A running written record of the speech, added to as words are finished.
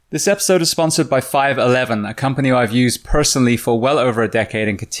This episode is sponsored by 511, a company who I've used personally for well over a decade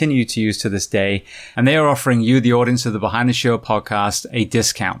and continue to use to this day. And they are offering you, the audience of the Behind the Shield podcast, a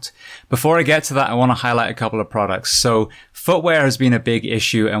discount. Before I get to that, I want to highlight a couple of products. So footwear has been a big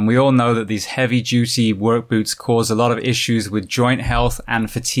issue, and we all know that these heavy duty work boots cause a lot of issues with joint health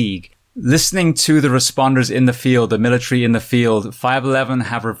and fatigue. Listening to the responders in the field, the military in the field, 511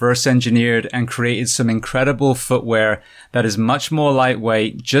 have reverse engineered and created some incredible footwear that is much more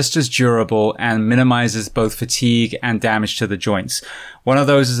lightweight, just as durable, and minimizes both fatigue and damage to the joints. One of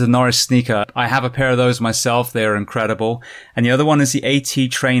those is the Norris sneaker. I have a pair of those myself. They are incredible. And the other one is the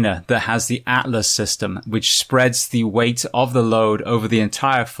AT trainer that has the Atlas system, which spreads the weight of the load over the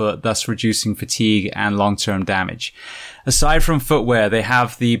entire foot, thus reducing fatigue and long-term damage. Aside from footwear, they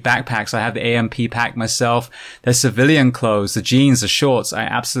have the backpacks. I have the AMP pack myself. Their civilian clothes, the jeans, the shorts, I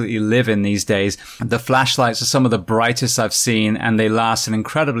absolutely live in these days. The flashlights are some of the brightest I've seen, and they last an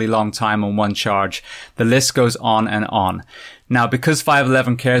incredibly long time on one charge. The list goes on and on. Now, because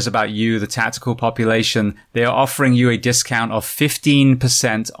 511 cares about you, the tactical population, they are offering you a discount of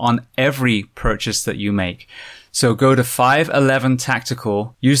 15% on every purchase that you make. So go to 511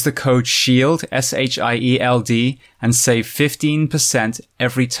 Tactical, use the code SHIELD, SHIELD, and save 15%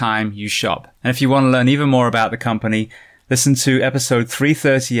 every time you shop. And if you want to learn even more about the company, listen to episode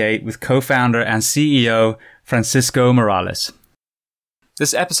 338 with co-founder and CEO Francisco Morales.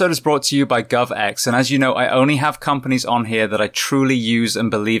 This episode is brought to you by GovX, and as you know, I only have companies on here that I truly use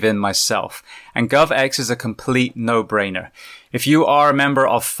and believe in myself. And GovX is a complete no-brainer. If you are a member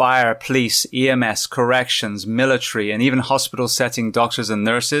of fire, police, EMS, corrections, military, and even hospital setting doctors and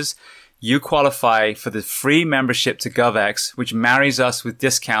nurses, you qualify for the free membership to GovX, which marries us with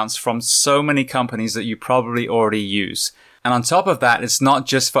discounts from so many companies that you probably already use. And on top of that, it's not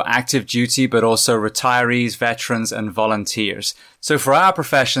just for active duty, but also retirees, veterans, and volunteers. So for our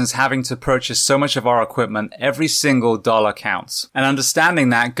professions, having to purchase so much of our equipment, every single dollar counts. And understanding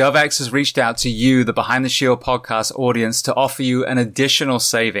that, GovX has reached out to you, the Behind the Shield podcast audience, to offer you an additional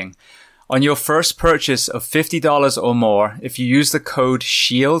saving. On your first purchase of $50 or more, if you use the code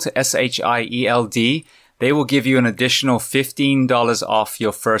SHIELD, SHIELD, they will give you an additional $15 off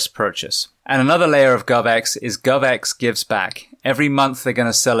your first purchase. And another layer of GovX is GovX Gives Back. Every month they're going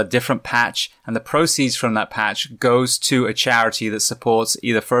to sell a different patch, and the proceeds from that patch goes to a charity that supports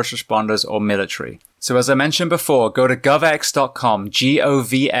either first responders or military. So as I mentioned before, go to govx.com,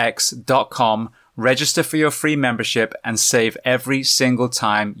 GOVX.com, register for your free membership, and save every single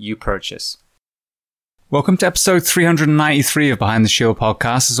time you purchase. Welcome to episode 393 of Behind the Shield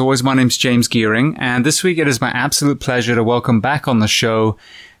podcast. As always, my name's James Gearing, and this week it is my absolute pleasure to welcome back on the show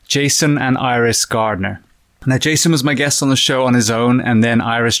Jason and Iris Gardner. Now, Jason was my guest on the show on his own, and then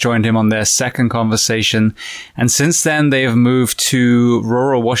Iris joined him on their second conversation. And since then, they have moved to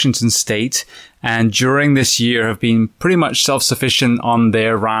rural Washington state, and during this year have been pretty much self-sufficient on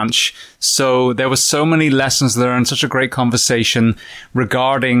their ranch. So there were so many lessons learned, such a great conversation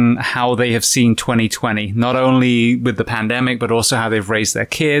regarding how they have seen 2020, not only with the pandemic, but also how they've raised their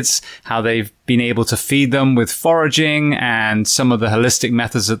kids, how they've been able to feed them with foraging and some of the holistic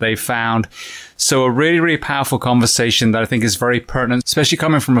methods that they've found. So a really, really powerful conversation that I think is very pertinent, especially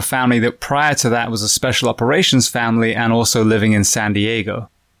coming from a family that prior to that was a special operations family and also living in San Diego.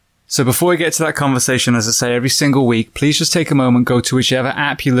 So before we get to that conversation, as I say every single week, please just take a moment, go to whichever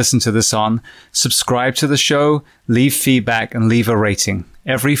app you listen to this on, subscribe to the show, leave feedback, and leave a rating.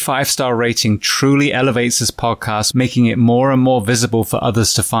 Every 5-star rating truly elevates this podcast, making it more and more visible for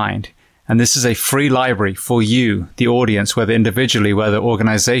others to find. And this is a free library for you, the audience, whether individually, whether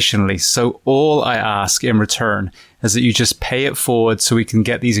organizationally. So all I ask in return is that you just pay it forward so we can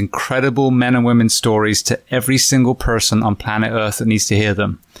get these incredible men and women's stories to every single person on planet Earth that needs to hear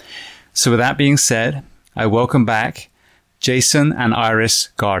them. So with that being said, I welcome back Jason and Iris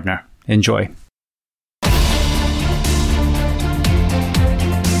Gardner. Enjoy.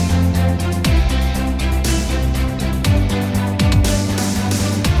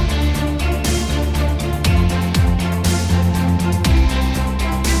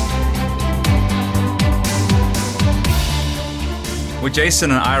 Well, Jason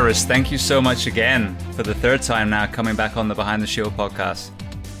and Iris, thank you so much again for the third time now coming back on the Behind the Shield podcast.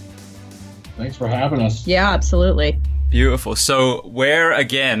 Thanks for having us. Yeah, absolutely. Beautiful. So where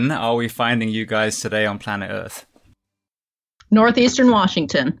again are we finding you guys today on planet Earth? Northeastern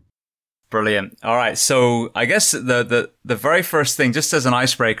Washington. Brilliant. All right. So I guess the very first thing, just as an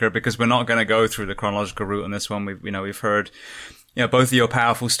icebreaker, because we're not going to go through the chronological route on this one. We've heard both of your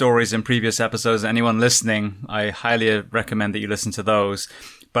powerful stories in previous episodes. Anyone listening, I highly recommend that you listen to those.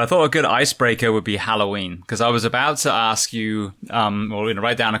 But I thought a good icebreaker would be Halloween, because I was about to ask you, or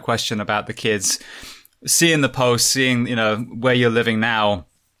write down a question about the kids. Seeing the post, seeing, where you're living now,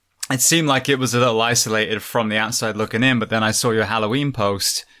 it seemed like it was a little isolated from the outside looking in, but then I saw your Halloween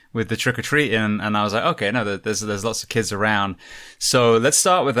post with the trick-or-treating, and I was like, okay, no, there's lots of kids around. So let's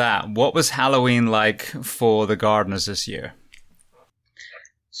start with that. What was Halloween like for the Gardeners this year?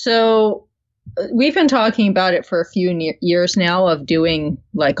 So we've been talking about it for a few years now, of doing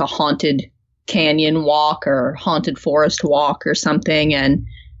like a haunted canyon walk or haunted forest walk or something. And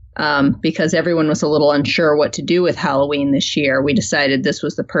because everyone was a little unsure what to do with Halloween this year, we decided this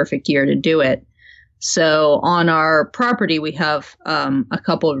was the perfect year to do it. So on our property, we have a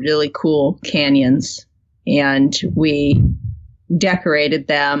couple of really cool canyons, and we decorated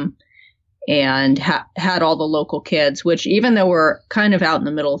them and had all the local kids, which, even though we're kind of out in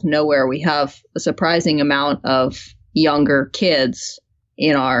the middle of nowhere, we have a surprising amount of younger kids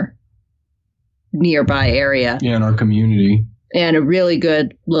in our nearby area. Yeah, in our community. And a really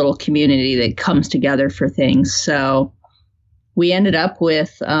good little community that comes together for things. So we ended up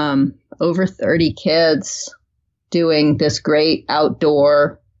with over 30 kids doing this great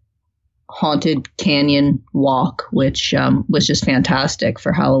outdoor haunted canyon walk, which was just fantastic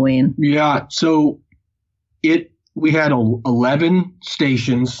for Halloween. Yeah, so we had 11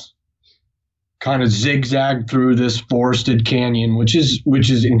 stations kind of zigzagged through this forested canyon, which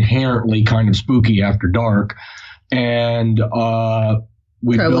is inherently kind of spooky after dark. And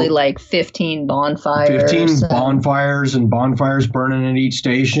we probably built like 15 bonfires. 15 bonfires and bonfires burning at each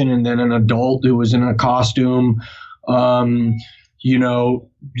station, and then an adult who was in a costume. Didn't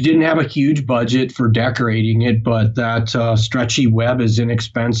have a huge budget for decorating it, but that stretchy web is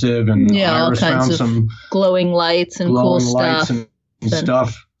inexpensive, and Iris found some glowing lights and cool stuff. And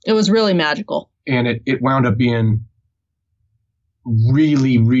stuff. It was really magical. And it wound up being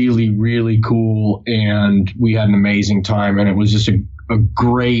really, really, really cool, and we had an amazing time, and it was just a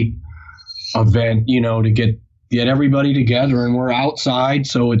great event, to get everybody together, and we're outside,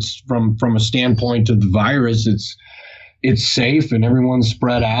 so it's from a standpoint of the virus, it's safe and everyone's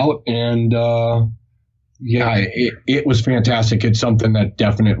spread out, and it was fantastic. It's something that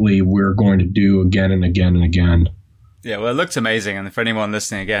definitely we're going to do again and again and again. Yeah, well, it looked amazing, and for anyone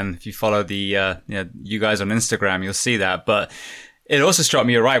listening, again, if you follow the you guys on Instagram, you'll see that. But it also struck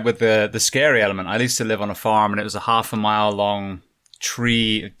me, you're right, with the scary element. I used to live on a farm, and it was a half a mile long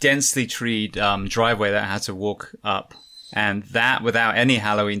densely treed driveway that I had to walk up. And that, without any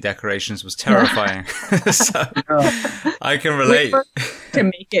Halloween decorations, was terrifying. So I can relate. To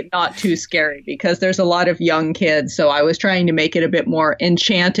make it not too scary, because there's a lot of young kids. So I was trying to make it a bit more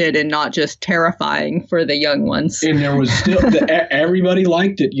enchanted and not just terrifying for the young ones. And there was still, everybody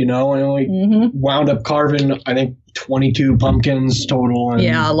liked it, and we wound up carving, I think, 22 pumpkins total.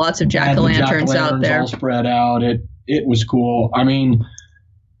 And lots of jack-o'-lanterns out there. All spread out. It was cool. I mean,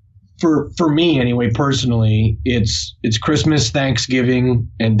 For me anyway, personally, it's Christmas,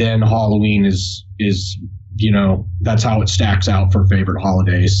 Thanksgiving, and then Halloween is that's how it stacks out for favorite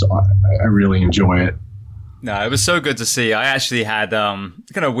holidays. So I really enjoy it. No, it was so good to see. I actually had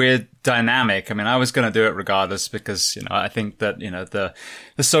kind of weird dynamic. I mean, I was going to do it regardless because I think that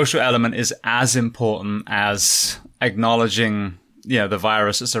the social element is as important as acknowledging the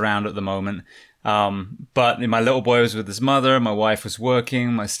virus that's around at the moment. But my little boy was with his mother, my wife was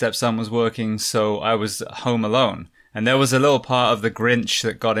working, my stepson was working, so I was home alone. And there was a little part of the Grinch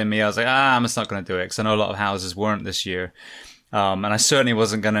that got in me. I was like, I'm just not going to do it, because I know a lot of houses weren't this year. And I certainly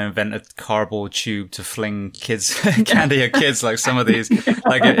wasn't going to invent a cardboard tube to fling kids candy at kids like some of these.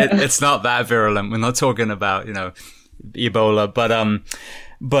 Like it's not that virulent. We're not talking about, Ebola,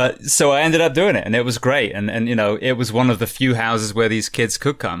 but so I ended up doing it, and it was great. And it was one of the few houses where these kids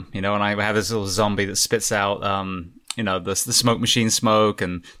could come, and I have this little zombie that spits out, the smoke machine smoke,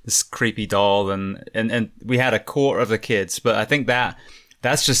 and this creepy doll, and we had a quarter of the kids. But I think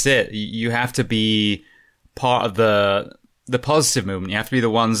that's just it. You have to be part of the positive movement. You have to be the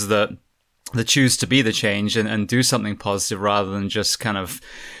ones that choose to be the change and do something positive rather than just kind of,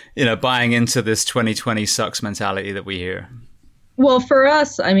 buying into this 2020 sucks mentality that we hear. Well, for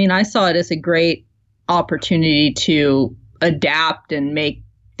us, I mean, I saw it as a great opportunity to adapt and make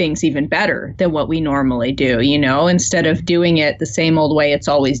things even better than what we normally do. Instead of doing it the same old way it's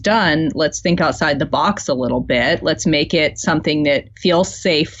always done, let's think outside the box a little bit. Let's make it something that feels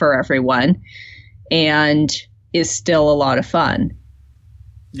safe for everyone and is still a lot of fun.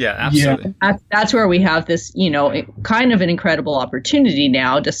 Yeah, absolutely. Yeah. That's where we have this, kind of an incredible opportunity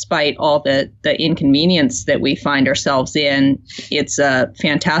now, despite all the inconvenience that we find ourselves in. It's a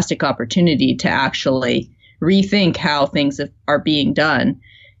fantastic opportunity to actually rethink how things are being done.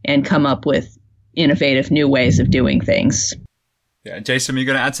 and come up with innovative new ways of doing things. Yeah, Jason, are you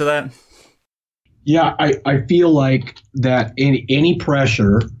going to add to that? Yeah, I feel like that any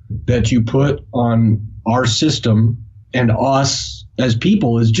pressure that you put on our system and us as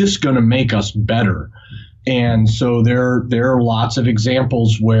people is just going to make us better. And so there are lots of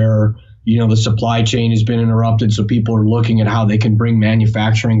examples where, the supply chain has been interrupted. So people are looking at how they can bring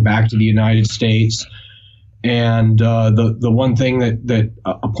manufacturing back to the United States. And the one thing that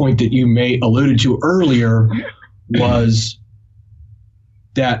a point that you alluded to earlier was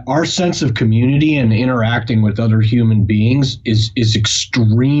that our sense of community and interacting with other human beings is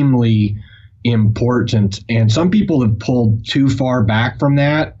extremely important. And some people have pulled too far back from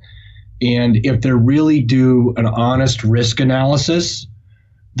that. And if they really do an honest risk analysis,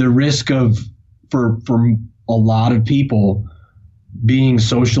 the risk for a lot of people being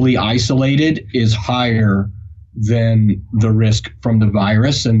socially isolated is higher than the risk from the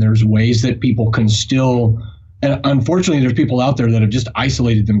virus. And there's ways that people can still, and unfortunately, there's people out there that have just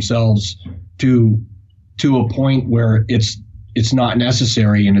isolated themselves to a point where it's not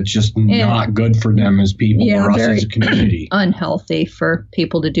necessary and it's just not good for them as people or us as a community. Unhealthy for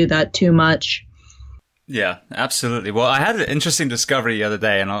people to do that too much. Yeah, absolutely. Well, I had an interesting discovery the other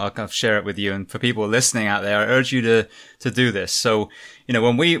day, and I'll kind of share it with you. And for people listening out there, I urge you to do this. So,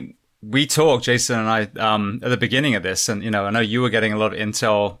 when we talked, Jason and I, at the beginning of this, and, I know you were getting a lot of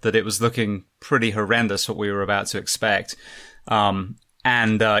intel that it was looking pretty horrendous what we were about to expect.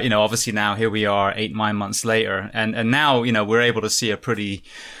 Obviously now here we are 8-9 months later, and now, we're able to see a pretty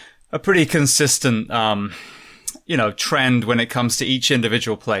consistent, trend when it comes to each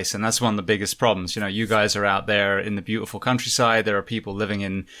individual place. And that's one of the biggest problems. You guys are out there in the beautiful countryside. There are people living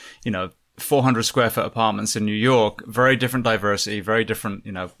in, 400 square foot apartments in New York, very different diversity, very different,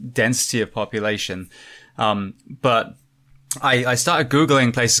 density of population. But I started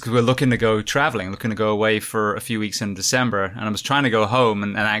Googling places because we're looking to go traveling, looking to go away for a few weeks in December. And I was trying to go home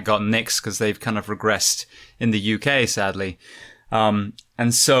and I got nixed because they've kind of regressed in the UK, sadly. And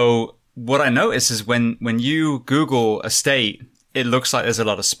so what I notice is when you Google a state, it looks like there's a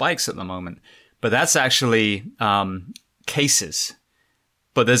lot of spikes at the moment, but that's actually, cases.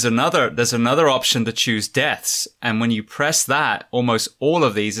 But there's another option to choose deaths. And when you press that, almost all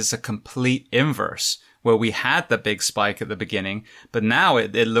of these is a complete inverse, where we had the big spike at the beginning, but now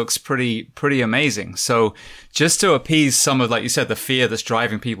it looks pretty amazing. So just to appease some of, like you said, the fear that's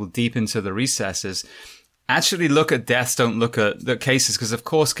driving people deep into the recesses, actually look at deaths, don't look at the cases, because of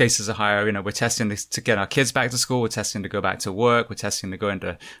course cases are higher. We're testing to get our kids back to school, we're testing to go back to work, we're testing to go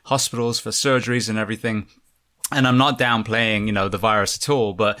into hospitals for surgeries and everything. And I'm not downplaying, the virus at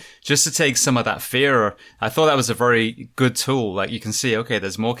all, but just to take some of that fear, I thought that was a very good tool. Like you can see, okay,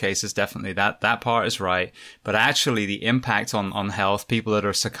 there's more cases, definitely. That part is right. But actually the impact on health, people that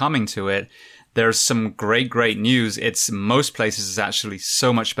are succumbing to it, there's some great news. It's most places is actually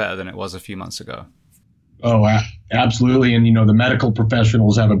so much better than it was a few months ago. Oh, absolutely. And, the medical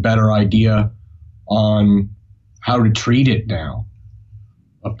professionals have a better idea on how to treat it now.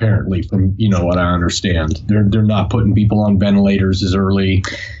 Apparently, from what I understand, they're not putting people on ventilators as early.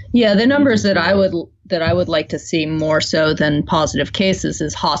 Yeah, the numbers that I would like to see more so than positive cases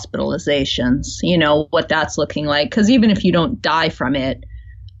is hospitalizations. What that's looking like, because even if you don't die from it,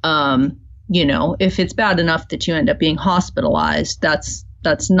 if it's bad enough that you end up being hospitalized, that's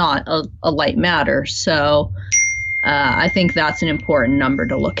not a light matter. So I think that's an important number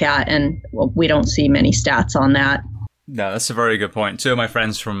to look at, and we don't see many stats on that. No, that's a very good point. Two of my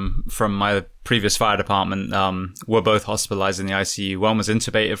friends from my previous fire department were both hospitalized in the ICU. One was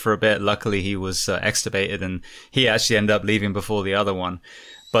intubated for a bit. Luckily, he was extubated, and he actually ended up leaving before the other one.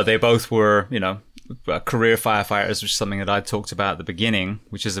 But they both were, career firefighters, which is something that I talked about at the beginning,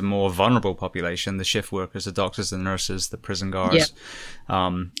 which is a more vulnerable population, the shift workers, the doctors, the nurses, the prison guards.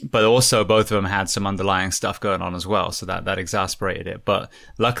 Yeah. But also both of them had some underlying stuff going on as well. So that exasperated it. But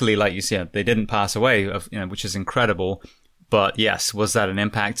luckily, like you said, they didn't pass away, which is incredible. But yes, was that an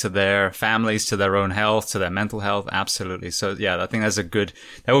impact to their families, to their own health, to their mental health? Absolutely. So yeah, I think that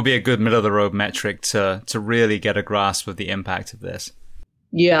would be a good middle of the road metric to really get a grasp of the impact of this.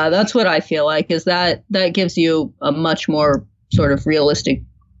 Yeah, that's what I feel like, is that gives you a much more sort of realistic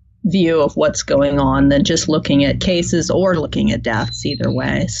view of what's going on than just looking at cases or looking at deaths either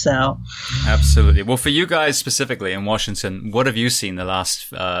way. So absolutely. Well, for you guys specifically in Washington, what have you seen the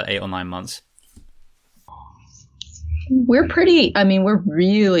last 8 or 9 months? We're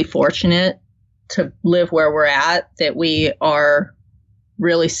really fortunate to live where we're at, that we are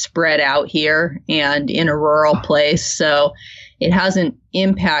really spread out here and in a rural place. So it hasn't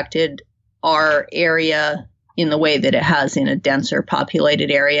impacted our area in the way that it has in a denser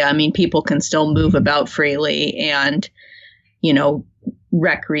populated area. I mean, people can still move about freely and,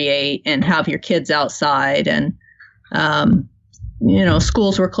 recreate and have your kids outside. And,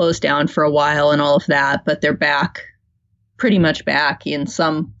 schools were closed down for a while and all of that, but they're pretty much back in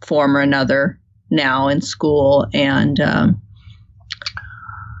some form or another now in school. And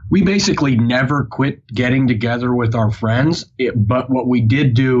we basically never quit getting together with our friends. But what we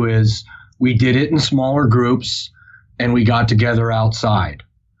did do is we did it in smaller groups and we got together outside.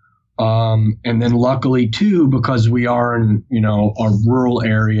 And then luckily too, because we are in, a rural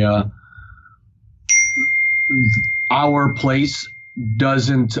area, our place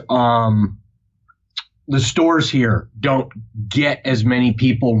doesn't, the stores here don't get as many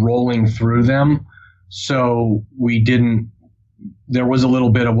people rolling through them. So there was a little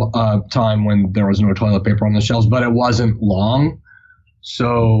bit of time when there was no toilet paper on the shelves, but it wasn't long.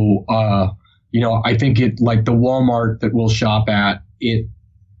 So, I think like the Walmart that we'll shop at,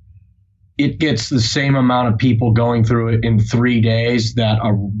 it gets the same amount of people going through it in 3 days that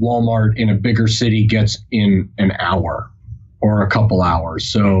a Walmart in a bigger city gets in an hour or a couple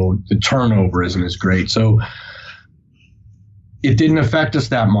hours. So the turnover isn't as great. So it didn't affect us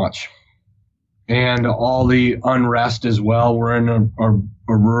that much. And all the unrest as well. We're in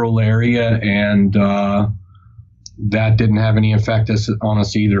a rural area, and that didn't have any effect on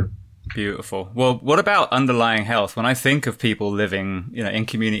us either. Beautiful. Well, what about underlying health? When I think of people living, in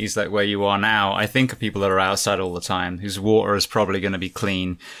communities like where you are now, I think of people that are outside all the time, whose water is probably going to be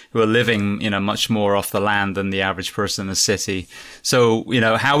clean, who are living, much more off the land than the average person in the city. So,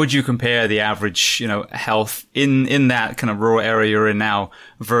 how would you compare the average, health in that kind of rural area you're in now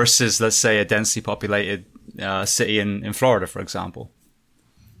versus, let's say, a densely populated city in Florida, for example?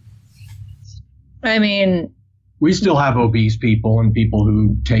 I mean, we still have obese people and people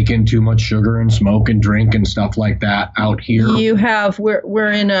who take in too much sugar and smoke and drink and stuff like that out here.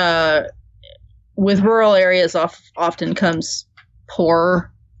 We're in with rural areas often comes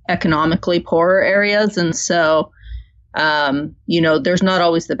economically poorer areas. And so, there's not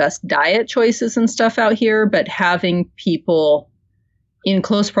always the best diet choices and stuff out here, but having people in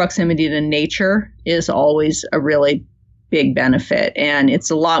close proximity to nature is always a really big benefit. And it's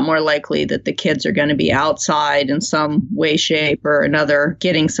a lot more likely that the kids are going to be outside in some way, shape or another,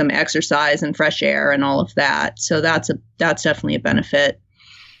 getting some exercise and fresh air and all of that. So that's definitely a benefit.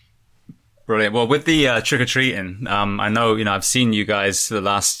 Brilliant. Well, with the trick-or-treating, I know, I've seen you guys for the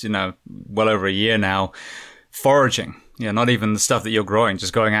last, well over a year now, foraging, not even the stuff that you're growing,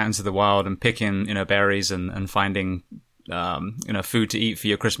 just going out into the wild and picking, berries and finding, food to eat for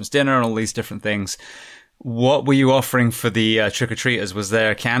your Christmas dinner and all these different things. What were you offering for the trick-or-treaters? Was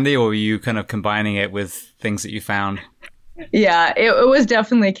there candy, or were you kind of combining it with things that you found? Yeah, it was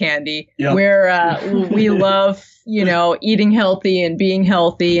definitely candy. Yep. We love, eating healthy and being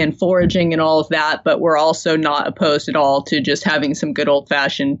healthy and foraging and all of that, but we're also not opposed at all to just having some good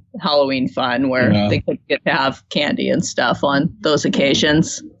old-fashioned Halloween fun where the kids get to have candy and stuff on those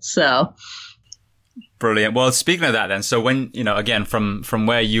occasions. So. Brilliant. Well, speaking of that then, so when, again, from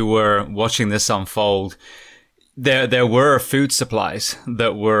where you were watching this unfold, there were food supplies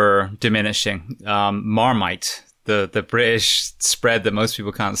that were diminishing. Marmite, the British spread that most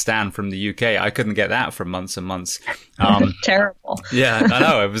people can't stand from the UK, I couldn't get that for months and months. Terrible. Yeah, I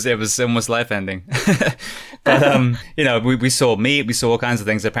know. It was almost life ending. But, we saw meat, we saw all kinds of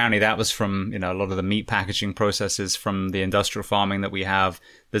things. Apparently that was from, a lot of the meat packaging processes from the industrial farming that we have.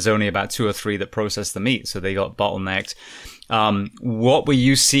 There's only about 2 or 3 that process the meat, so they got bottlenecked. What were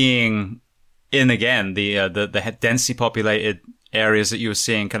you seeing in, again, the densely populated areas that you were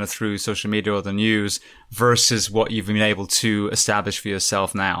seeing kind of through social media or the news versus what you've been able to establish for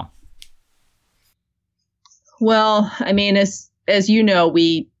yourself now? Well, I mean, as you know,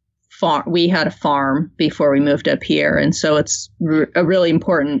 we had a farm before we moved up here. And so it's a really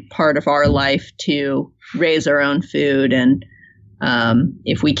important part of our life to raise our own food. And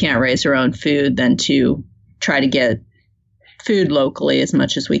if we can't raise our own food, then to try to get food locally as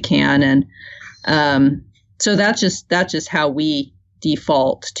much as we can. And so that's just how we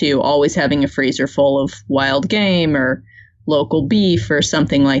default to always having a freezer full of wild game or local beef or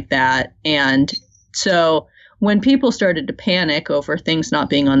something like that. And so when people started to panic over things not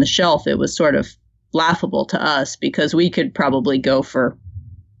being on the shelf, it was sort of laughable to us because we could probably go for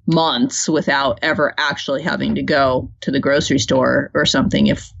months without ever actually having to go to the grocery store or something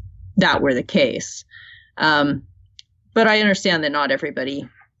if that were the case. But I understand that not everybody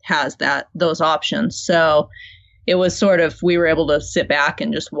has those options. So it was sort of, we were able to sit back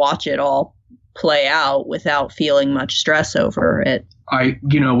and just watch it all play out without feeling much stress over it.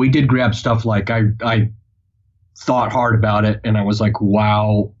 We did grab stuff like I thought hard about it, and I was like,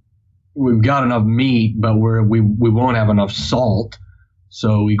 wow, we've got enough meat, but we won't have enough salt.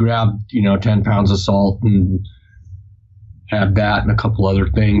 So we grabbed, 10 pounds of salt and had that and a couple other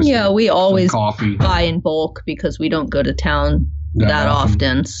things. Yeah, we always coffee. Buy in bulk because we don't go to town that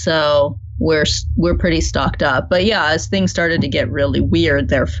often. So we're pretty stocked up. But yeah, as things started to get really weird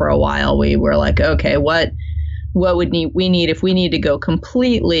there for a while, we were like, okay, what would we need if we need to go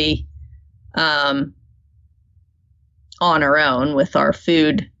completely on our own with our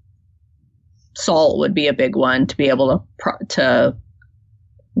food? Salt would be a big one to be able to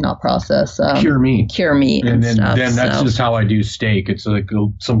not process, cure meat, and then that's just how I do steak. It's like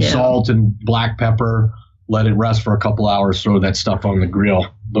some salt and black pepper, let it rest for a couple hours, throw that stuff on the grill,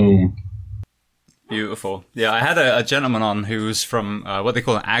 boom. Beautiful. Yeah, I had a gentleman on who's from what they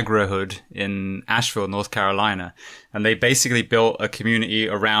call an agri-hood in Asheville, North Carolina, and they basically built a community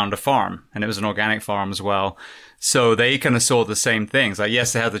around a farm, and it was an organic farm as well. So they kind of saw the same things. Like,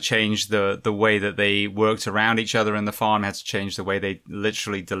 yes, they had to change the way that they worked around each other in the farm, had to change the way they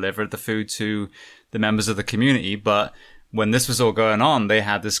literally delivered the food to the members of the community. But when this was all going on, they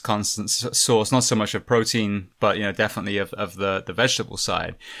had this constant source, not so much of protein, but, definitely of the vegetable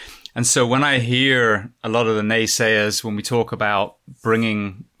side. And so when I hear a lot of the naysayers, when we talk about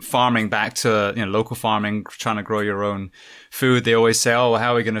bringing farming back to, local farming, trying to grow your own food, they always say, oh,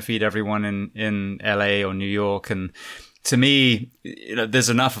 how are we going to feed everyone in LA or New York? And to me, there's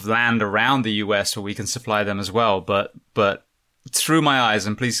enough of land around the US where we can supply them as well. But through my eyes,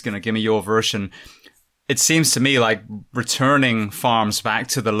 and please give me your version, it seems to me like returning farms back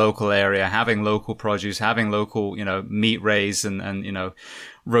to the local area, having local produce, having local, meat raised and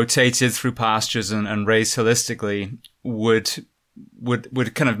rotated through pastures and raised holistically would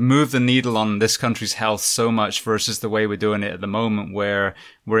kind of move the needle on this country's health so much versus the way we're doing it at the moment, where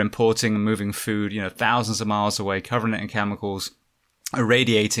we're importing and moving food, thousands of miles away, covering it in chemicals,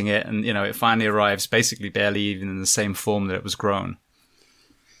 irradiating it, and, it finally arrives basically barely even in the same form that it was grown.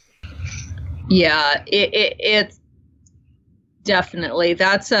 Yeah, it's definitely,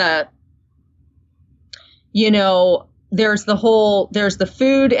 that's there's the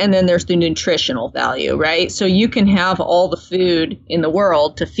food and then there's the nutritional value, right? So you can have all the food in the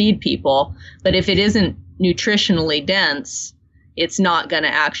world to feed people, but if it isn't nutritionally dense, it's not going to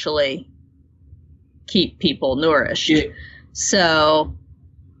actually keep people nourished. So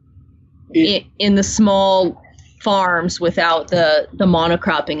in the small farms without the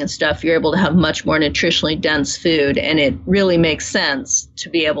monocropping and stuff, you're able to have much more nutritionally dense food. And it really makes sense to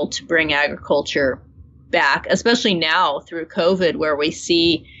be able to bring agriculture back, especially now through COVID, where we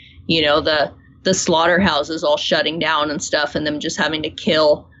see, the slaughterhouses all shutting down and stuff, and them just having to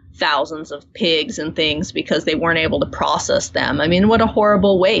kill thousands of pigs and things because they weren't able to process them. I mean, what a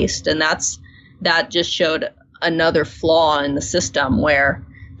horrible waste. And that just showed another flaw in the system where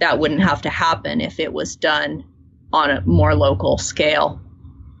that wouldn't have to happen if it was done on a more local scale.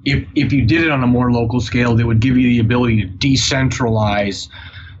 If you did it on a more local scale, they would give you the ability to decentralize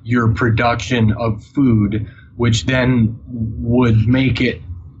your production of food, which then would make it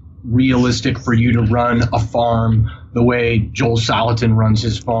realistic for you to run a farm the way Joel Salatin runs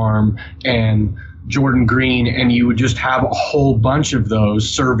his farm and Jordan Green, and you would just have a whole bunch of those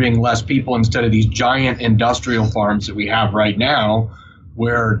serving less people instead of these giant industrial farms that we have right now,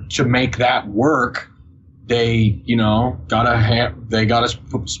 where to make that work, they gotta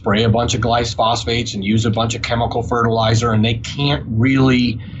spray a bunch of glyphosates and use a bunch of chemical fertilizer, and they can't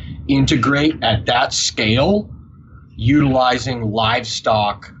really integrate at that scale utilizing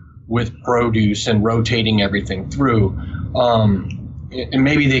livestock with produce and rotating everything through. And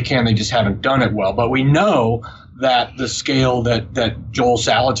maybe they can, they just haven't done it well. But we know that the scale that Joel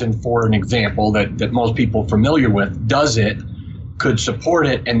Salatin, for an example, that most people are familiar with, does it, could support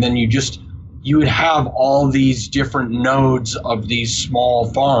it, and then you would have all these different nodes of these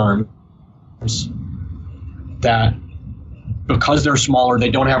small farms that, because they're smaller,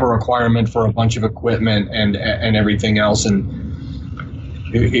 they don't have a requirement for a bunch of equipment and everything else. And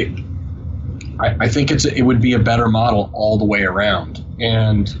I think it would be a better model all the way around.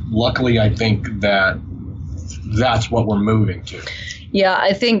 And luckily, I think that's what we're moving to. Yeah,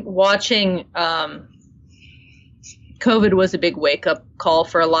 I think watching COVID was a big wake-up call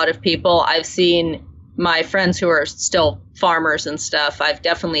for a lot of people. I've seen my friends who are still farmers and stuff, I've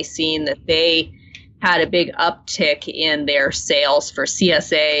definitely seen that they had a big uptick in their sales for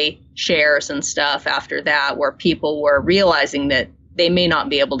CSA shares and stuff after that, where people were realizing that they may not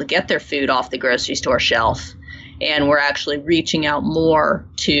be able to get their food off the grocery store shelf, and were actually reaching out more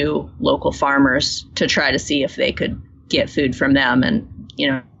to local farmers to try to see if they could get food from them. And,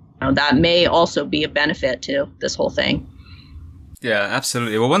 that may also be a benefit to this whole thing. Yeah,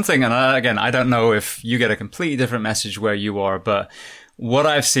 absolutely. Well, one thing, and again, I don't know if you get a completely different message where you are, but what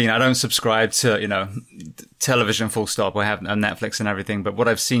I've seen, I don't subscribe to, television full stop. I have Netflix and everything, but what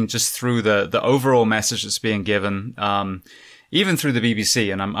I've seen just through the overall message that's being given, even through the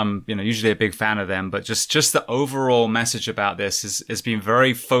BBC, and I'm usually a big fan of them, but just the overall message about this is being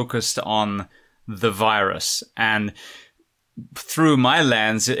very focused on the virus. And through my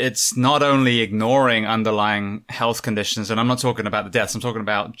lens, it's not only ignoring underlying health conditions, and I'm not talking about the deaths, I'm talking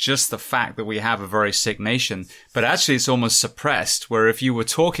about just the fact that we have a very sick nation, but actually it's almost suppressed, where if you were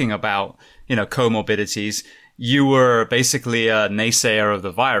talking about, comorbidities, you were basically a naysayer of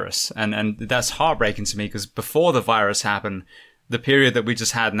the virus. And that's heartbreaking to me, because before the virus happened, the period that we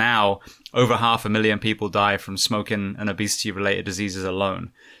just had now, over 500,000 people die from smoking and obesity related diseases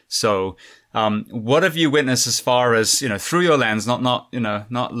alone. So, what have you witnessed as far as, through your lens, not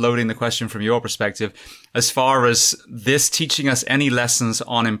loading the question from your perspective, as far as this teaching us any lessons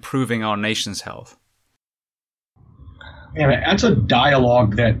on improving our nation's health? Yeah, that's a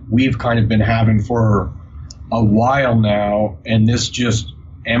dialogue that we've kind of been having for a while now, and this just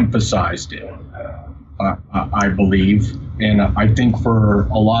emphasized it, I believe. And I think for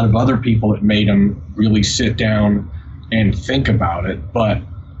a lot of other people, it made them really sit down and think about it. But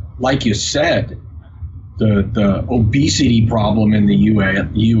like you said, the obesity problem in the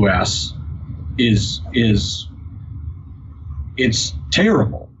U.S. is it's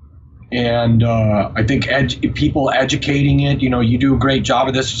terrible. And I think people educating it, you do a great job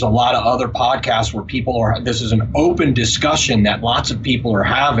of this. There's a lot of other podcasts where this is an open discussion that lots of people are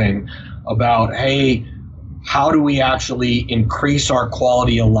having about, hey, how do we actually increase our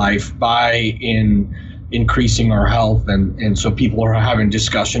quality of life by increasing our health? And so people are having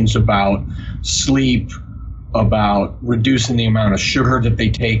discussions about sleep, about reducing the amount of sugar that they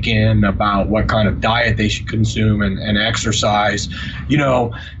take in, about what kind of diet they should consume and exercise,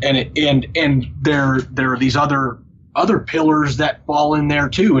 and there are these other pillars that fall in there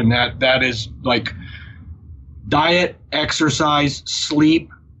too. And that is like diet, exercise,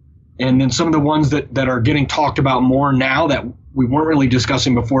 sleep. And then some of the ones that are getting talked about more now that we weren't really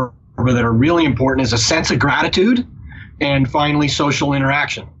discussing before, but that are really important, is a sense of gratitude, and finally social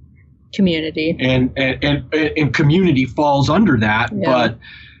interaction. Community. And community falls under that. Yeah. But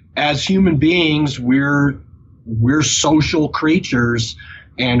as human beings, we're social creatures,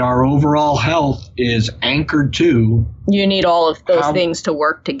 and our overall health is anchored to. You need all of those things to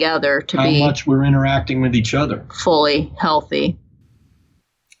work together to be how much we're interacting with each other. Fully healthy.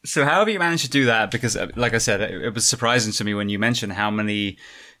 So how have you managed to do that? Because like I said, it was surprising to me when you mentioned how many,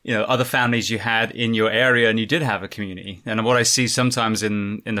 other families you had in your area, and you did have a community. And what I see sometimes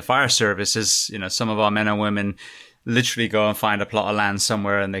in the fire service is, some of our men and women literally go and find a plot of land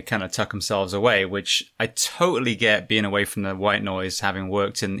somewhere and they kind of tuck themselves away, which I totally get, being away from the white noise, having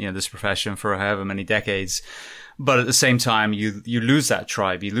worked in, this profession for however many decades. But at the same time, you lose that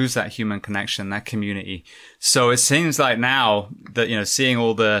tribe, you lose that human connection, that community. So it seems like now that, seeing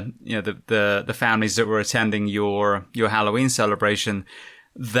all the, the families that were attending your Halloween celebration,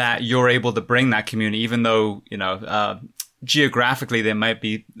 that you're able to bring that community, even though, geographically there might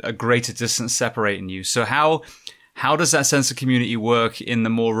be a greater distance separating you. So how does that sense of community work in the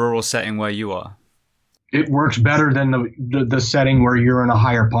more rural setting where you are? It works better than the setting where you're in a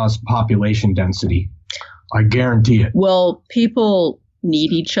higher population density. I guarantee it. Well, people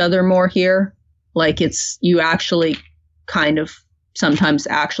need each other more here. Like you actually kind of sometimes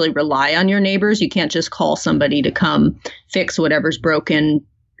actually rely on your neighbors. You can't just call somebody to come fix whatever's broken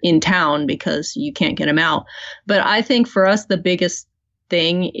in town because you can't get them out. But I think for us, the biggest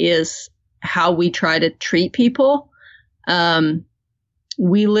thing is how we try to treat people.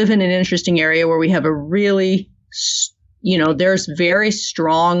 We live in an interesting area where we have a really, there's very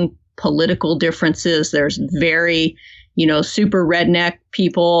strong political differences. There's very, super redneck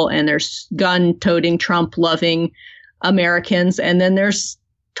people, and there's gun-toting, Trump-loving Americans. And then there's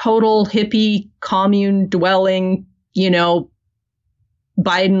total hippie, commune-dwelling,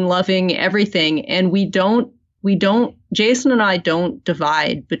 Biden-loving everything. And we don't, Jason and I don't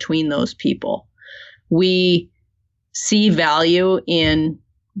divide between those people. We see value in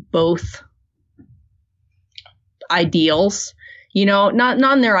both ideals.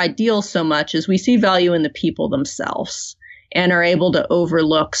 Not in their ideals so much as we see value in the people themselves, and are able to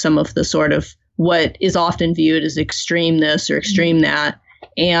overlook some of the sort of what is often viewed as extreme this or extreme that.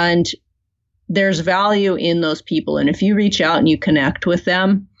 And there's value in those people. And if you reach out and you connect with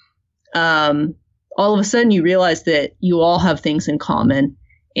them, all of a sudden you realize that you all have things in common.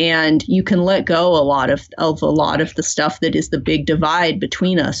 And you can let go a lot of a lot of the stuff that is the big divide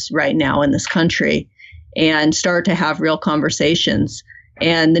between us right now in this country, and start to have real conversations.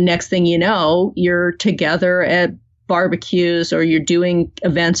 And the next thing you know, you're together at barbecues, or you're doing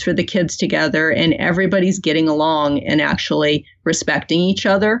events for the kids together, and everybody's getting along and actually respecting each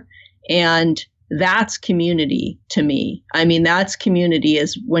other. And that's community to me. I mean, that's community,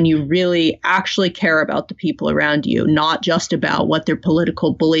 is when you really actually care about the people around you, not just about what their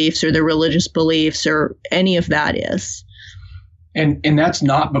political beliefs or their religious beliefs or any of that is. And that's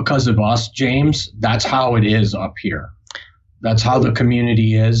not because of us, James. That's how it is up here. That's how the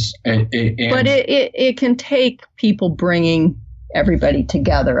community is. But it can take people bringing everybody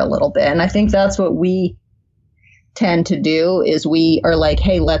together a little bit. And I think that's what we tend to do, is we are like,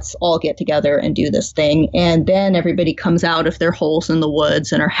 hey, let's all get together and do this thing. And then everybody comes out of their holes in the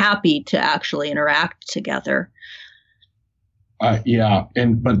woods and are happy to actually interact together. Yeah.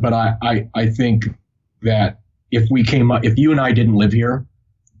 But I think that if you and I didn't live here,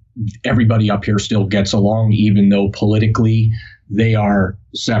 everybody up here still gets along, even though politically they are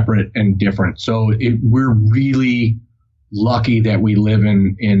separate and different. So we're really lucky that we live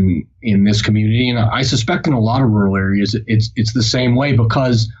in this community. And I suspect in a lot of rural areas, it's the same way,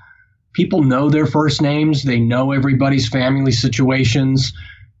 because people know their first names. They know everybody's family situations.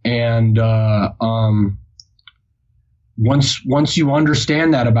 And once you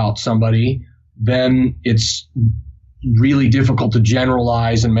understand that about somebody, then it's really difficult to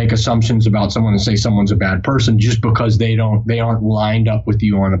generalize and make assumptions about someone and say someone's a bad person just because they aren't lined up with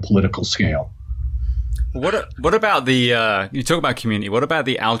you on a political scale. What about the, you talk about community, what about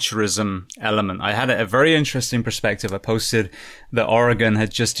the altruism element? I had a very interesting perspective. I posted that Oregon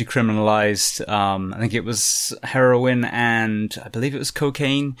had just decriminalized, I think it was heroin and I believe it was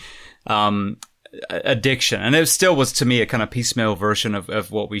cocaine, addiction. And it still was, to me, a kind of piecemeal version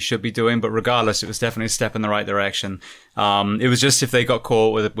of what we should be doing. But regardless, it was definitely a step in the right direction. It was just if they got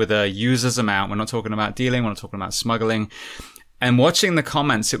caught with a user's amount. We're not talking about dealing. We're not talking about smuggling. And watching the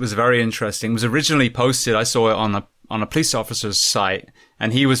comments, it was very interesting. It was originally posted, I saw it on a police officer's site,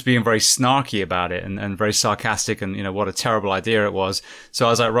 and he was being very snarky about it and very sarcastic and, what a terrible idea it was. So I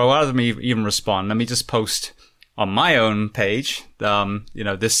was like, rather than me even respond, let me just post on my own page,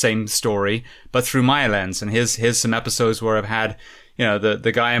 this same story, but through my lens. And here's some episodes where I've had,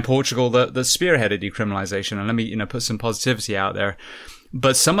 the guy in Portugal that spearheaded decriminalization, and let me, put some positivity out there.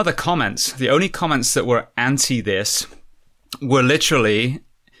 But some of the comments, the only comments that were anti this, were literally,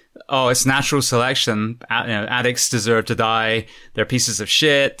 oh, it's natural selection. Addicts deserve to die. They're pieces of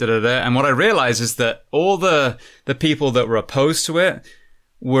shit. Da, da, da. And what I realized is that all the people that were opposed to it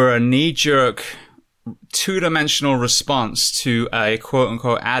were a knee-jerk, two-dimensional response to a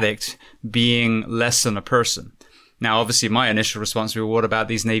quote-unquote addict being less than a person. Now, obviously, my initial response was, what about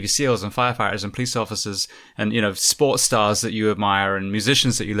these Navy SEALs and firefighters and police officers and, sports stars that you admire and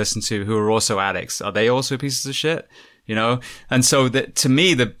musicians that you listen to who are also addicts? Are they also pieces of shit? And so that, to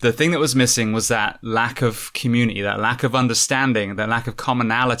me, the thing that was missing was that lack of community, that lack of understanding, that lack of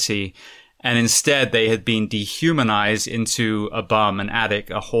commonality. And instead they had been dehumanized into a bum, an addict,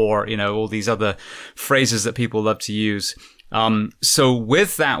 a whore, all these other phrases that people love to use. So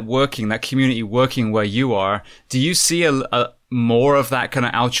with that working, that community working where you are, do you see a more of that kind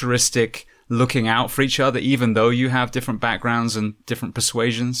of altruistic looking out for each other, even though you have different backgrounds and different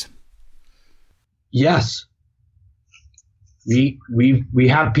persuasions? Yes. We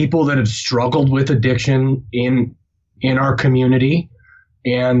have people that have struggled with addiction in our community,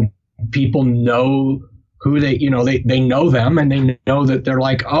 and people know who they know them, and they know that they're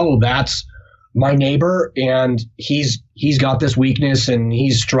like, oh, that's my neighbor, and he's got this weakness and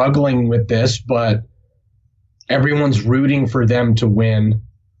he's struggling with this, but everyone's rooting for them to win.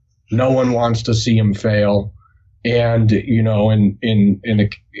 No one wants to see him fail. And,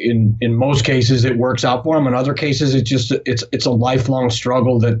 in most cases it works out for them. In other cases, it's a lifelong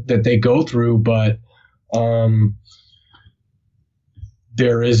struggle that they go through. But,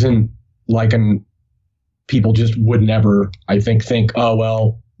 there isn't people just would never, I think, oh,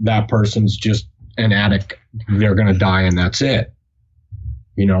 well, that person's just an addict. They're going to die and that's it.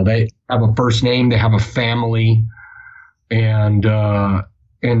 They have a first name, they have a family, and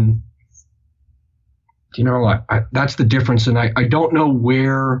that's the difference. And I don't know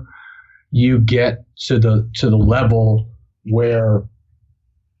where you get to the level where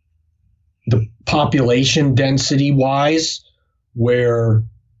the population density wise, where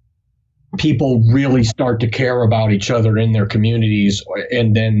people really start to care about each other in their communities,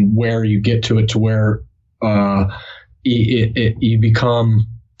 and then where you get to it to where you become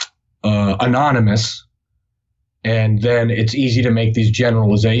anonymous, And then it's easy to make these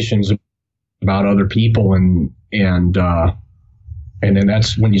generalizations about other people, and then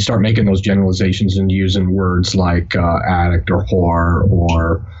that's when you start making those generalizations and using words like addict or whore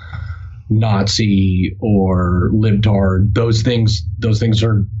or Nazi or libtard. Those things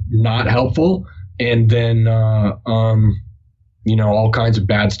are not helpful. And then all kinds of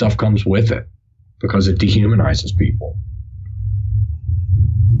bad stuff comes with it because it dehumanizes people.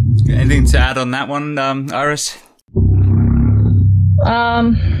 Anything to add on that one, Iris?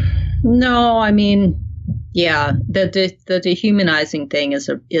 No, I mean, yeah, the dehumanizing thing is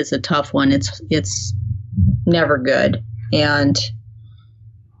a tough one. It's never good, and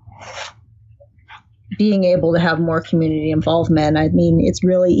being able to have more community involvement. I mean, it's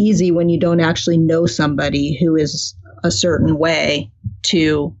really easy when you don't actually know somebody who is a certain way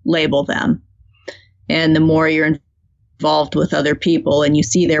to label them, and the more you're involved with other people and you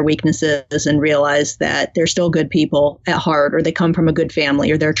see their weaknesses and realize that they're still good people at heart, or they come from a good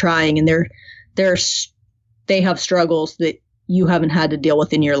family, or they're trying and they have struggles that you haven't had to deal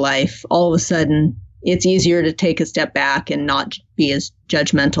with in your life, all of a sudden it's easier to take a step back and not be as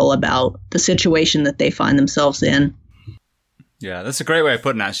judgmental about the situation that they find themselves in. Yeah, that's a great way of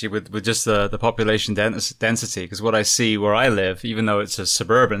putting it, actually, with just the population density, because what I see where I live, even though it's a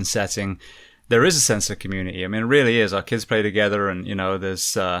suburban setting, there is a sense of community. I mean, it really is. Our kids play together, and,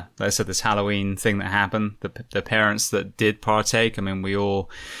 there's, like I said, this Halloween thing that happened, the parents that did partake, I mean, we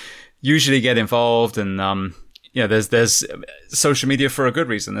all usually get involved, and, there's social media for a good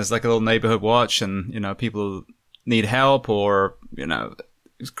reason. There's like a little neighborhood watch, and, people need help, or,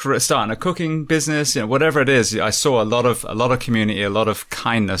 starting a cooking business, whatever it is. I saw a lot of community, a lot of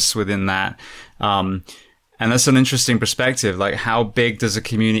kindness within that. And that's an interesting perspective. Like, how big does a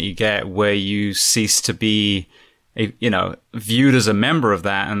community get where you cease to be, viewed as a member of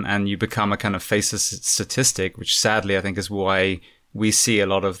that, and you become a kind of faceless statistic, which sadly I think is why we see a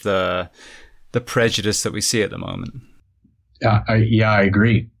lot of the prejudice that we see at the moment. I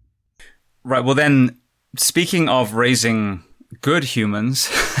agree. Right. Well, then, speaking of raising good humans,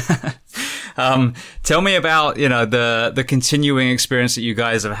 tell me about, the continuing experience that you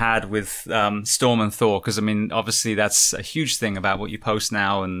guys have had with Storm and Thor, because, I mean, obviously that's a huge thing about what you post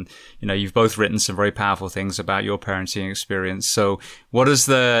now, and, you've both written some very powerful things about your parenting experience. So what has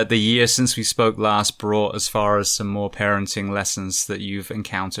the year since we spoke last brought as far as some more parenting lessons that you've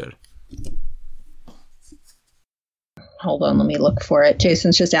encountered? Hold on, let me look for it.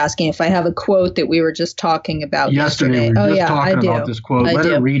 Jason's just asking if I have a quote that we were just talking about yesterday. We were just talking about this quote. Let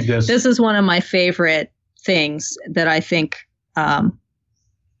her read this. This is one of my favorite things that I think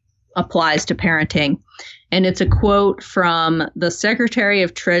applies to parenting. And it's a quote from the Secretary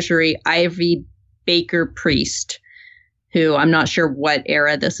of Treasury, Ivy Baker Priest, who I'm not sure what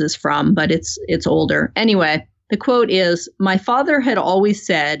era this is from, but it's older. Anyway, the quote is, "My father had always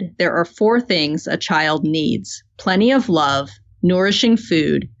said there are 4 things a child needs: plenty of love, nourishing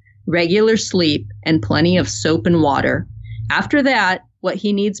food, regular sleep, and plenty of soap and water. After that, what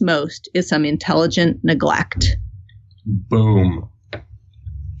he needs most is some intelligent neglect." Boom.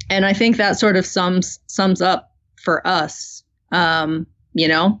 And I think that sort of sums up for us.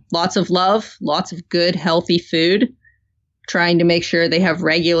 Lots of love, lots of good, healthy food, trying to make sure they have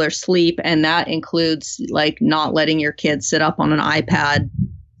regular sleep. And that includes like not letting your kids sit up on an iPad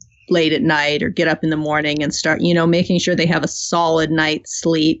late at night or get up in the morning and start, making sure they have a solid night's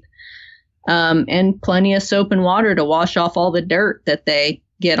sleep, and plenty of soap and water to wash off all the dirt that they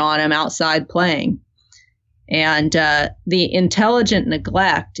get on them outside playing. And the intelligent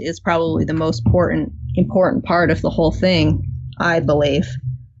neglect is probably the most important part of the whole thing, I believe,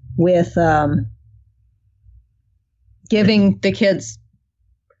 with giving the kids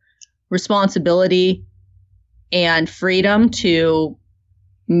responsibility and freedom to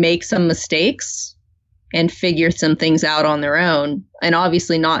make some mistakes and figure some things out on their own. And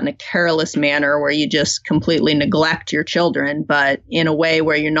obviously not in a careless manner where you just completely neglect your children, but in a way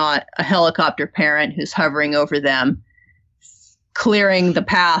where you're not a helicopter parent who's hovering over them, clearing the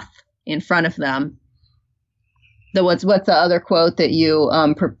path in front of them. What's the other quote that you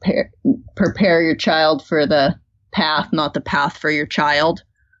prepare your child for the path, not the path for your child?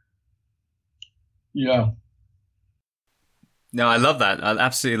 Yeah. No, I love that. I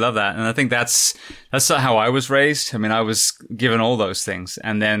absolutely love that. And I think that's how I was raised. I mean, I was given all those things,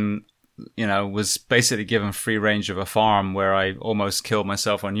 and then, was basically given free range of a farm where I almost killed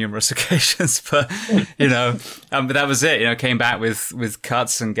myself on numerous occasions. But, but that was it. Came back with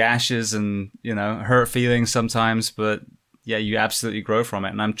cuts and gashes and, hurt feelings sometimes. But yeah, you absolutely grow from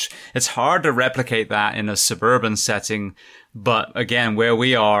it. And it's hard to replicate that in a suburban setting. But again, where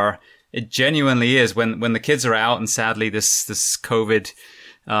we are, It genuinely is when the kids are out, and sadly this COVID,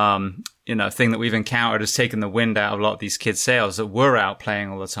 thing that we've encountered has taken the wind out of a lot of these kids' sails that were out playing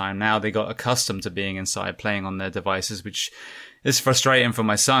all the time. Now they got accustomed to being inside playing on their devices, which is frustrating for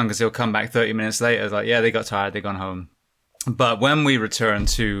my son because he'll come back 30 minutes later. Like, yeah, they got tired. They've gone home. But when we return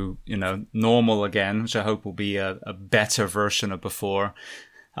to, normal again, which I hope will be a better version of before,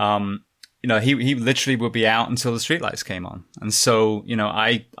 he literally would be out until the streetlights came on. And so,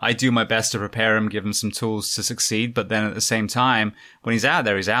 I do my best to prepare him, give him some tools to succeed. But then at the same time, when he's out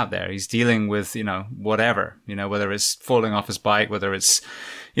there, he's out there. He's dealing with, whatever, whether it's falling off his bike, whether it's,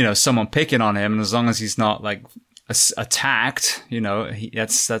 someone picking on him. And as long as he's not like attacked,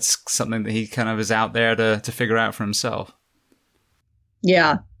 that's something that he kind of is out there to figure out for himself.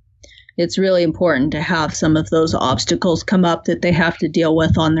 Yeah. It's really important to have some of those obstacles come up that they have to deal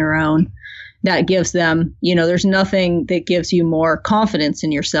with on their own. That gives them, there's nothing that gives you more confidence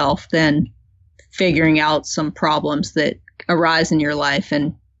in yourself than figuring out some problems that arise in your life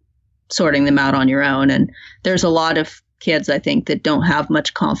and sorting them out on your own. And there's a lot of kids, I think, that don't have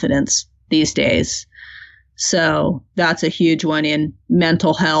much confidence these days. So that's a huge one in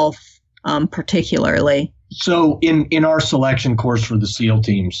mental health, particularly. So in our selection course for the SEAL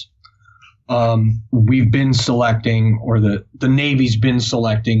teams, we've been selecting, or the Navy's been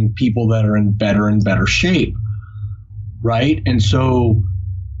selecting people that are in better and better shape, right? And so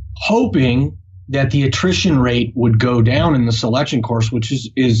hoping that the attrition rate would go down in the selection course,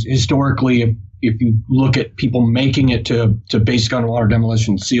 which is historically, if you look at people making it to basic underwater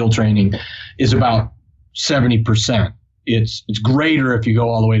demolition SEAL training, is about 70%. It's greater if you go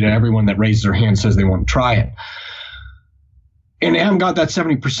all the way to everyone that raises their hand says they want to try it. And they haven't got that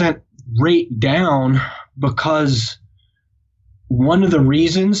 70% rate down because one of the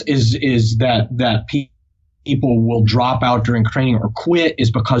reasons is that people will drop out during training or quit is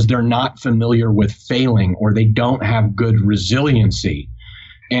because they're not familiar with failing, or they don't have good resiliency.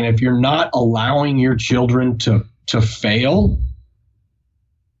 And if you're not allowing your children to fail,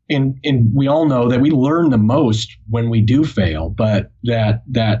 and we all know that we learn the most when we do fail, but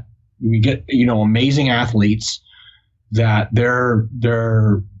that we get, amazing athletes that they're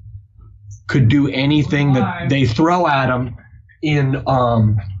could do anything that they throw at them in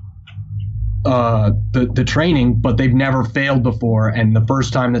the training, but they've never failed before. And the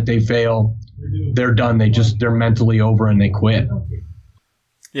first time that they fail, they're done. They're mentally over and they quit.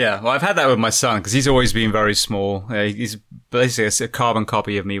 Yeah, well, I've had that with my son because he's always been very small. He's basically a carbon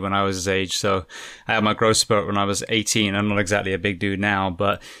copy of me when I was his age. So I had my growth spurt when I was 18. I'm not exactly a big dude now,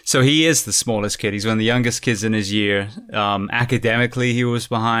 but so he is the smallest kid. He's one of the youngest kids in his year. Academically, he was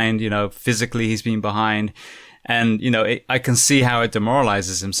behind. Physically, he's been behind. And, I can see how it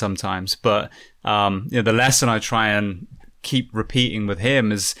demoralizes him sometimes. But, the lesson I try and keep repeating with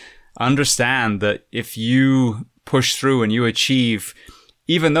him is understand that if you push through and you achieve,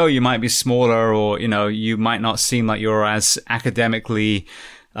 even though you might be smaller or, you might not seem like you're as academically,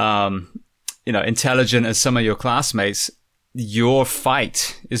 intelligent as some of your classmates, your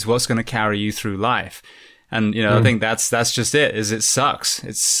fight is what's going to carry you through life. And, I think that's just it, is it sucks.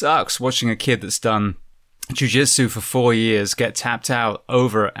 It sucks watching a kid that's done jiu-jitsu for 4 years get tapped out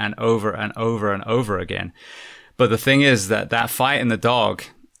over and over and over and over again. But the thing is that fight in the dog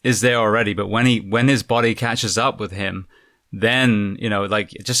is there already. But when his body catches up with him, then,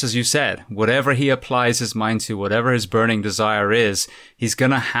 just as you said, whatever he applies his mind to, whatever his burning desire is, he's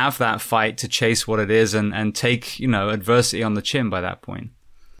going to have that fight to chase what it is and take, adversity on the chin by that point.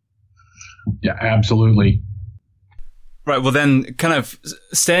 Yeah, absolutely. Right. Well, then kind of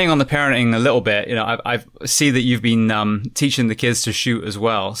staying on the parenting a little bit, I see that you've been teaching the kids to shoot as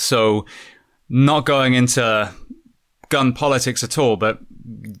well. So not going into gun politics at all, but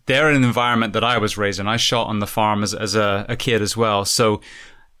they're in an environment that I was raised in. I shot on the farm as a kid as well. So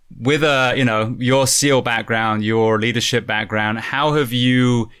with your SEAL background, your leadership background, how have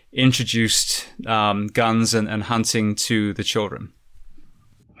you introduced guns and hunting to the children?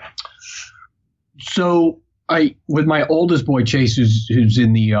 So with my oldest boy, Chase, who's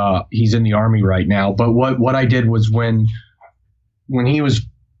in the he's in the Army right now. But what I did was when he was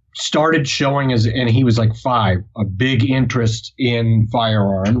started showing and he was like 5, a big interest in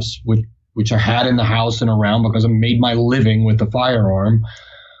firearms, which I had in the house and around because I made my living with the firearm.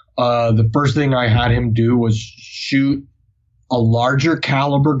 The first thing I had him do was shoot a larger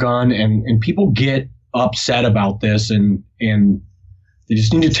caliber gun, and people get upset about this and they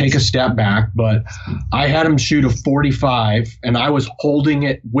just need to take a step back. But I had him shoot a .45 and I was holding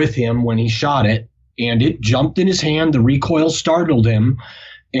it with him when he shot it, and it jumped in his hand. The recoil startled him.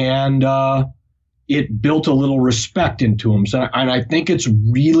 And it built a little respect into them. So, and I think it's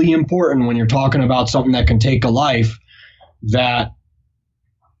really important when you're talking about something that can take a life that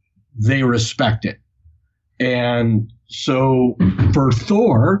they respect it. And so for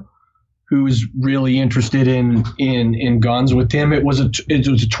Thor, who's really interested in guns, with him, it was a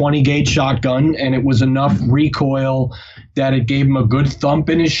 20 gauge shotgun, and it was enough recoil that it gave him a good thump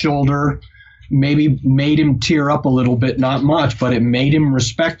in his shoulder, maybe made him tear up a little bit, not much, but it made him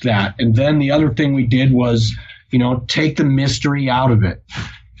respect that. And then the other thing we did was, take the mystery out of it.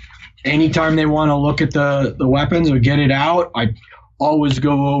 Anytime they want to look at the weapons or get it out, I always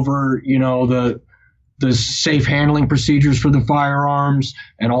go over, the safe handling procedures for the firearms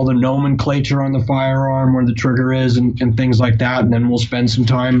and all the nomenclature on the firearm, where the trigger is, and things like that. And then we'll spend some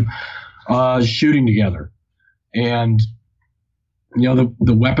time shooting together. And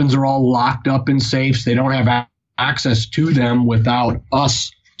the weapons are all locked up in safes. They don't have access to them without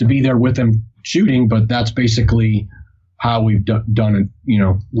us to be there with them shooting, but that's basically how we've done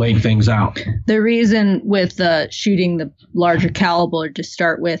it, laid things out. The reason with shooting the larger caliber to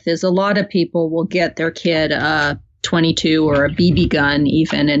start with is a lot of people will get their kid a 22 or a BB gun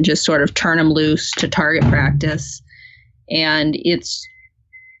even and just sort of turn them loose to target practice. And it's,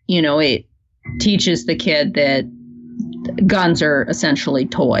 it teaches the kid that guns are essentially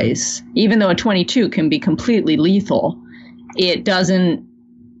toys. Even though a 22 can be completely lethal, it doesn't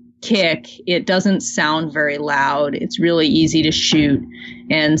kick, it doesn't sound very loud, it's really easy to shoot.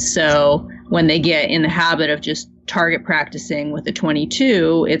 And so when they get in the habit of just target practicing with a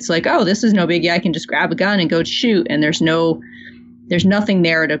 22, it's like, oh, this is no biggie, I can just grab a gun and go shoot. And there's nothing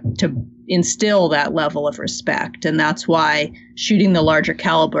there to instill that level of respect. And that's why shooting the larger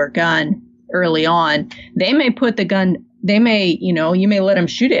caliber gun early on, they may put the gun, you may let them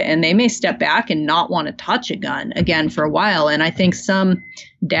shoot it, and they may step back and not want to touch a gun again for a while. And I think some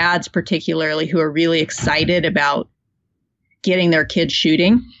dads, particularly, who are really excited about getting their kids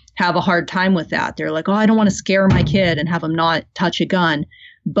shooting, have a hard time with that. They're like, oh, I don't want to scare my kid and have them not touch a gun.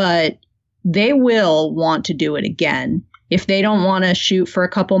 But they will want to do it again. If they don't want to shoot for a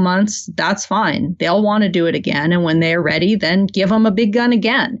couple months, that's fine. They'll want to do it again. And when they're ready, then give them a big gun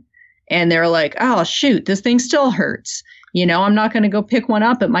again. And they're like, oh, shoot, this thing still hurts. I'm not going to go pick one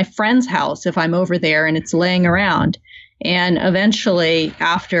up at my friend's house if I'm over there and it's laying around. And eventually,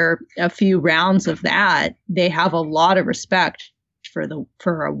 after a few rounds of that, they have a lot of respect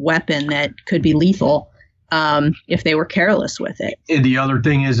for a weapon that could be lethal if they were careless with it. And the other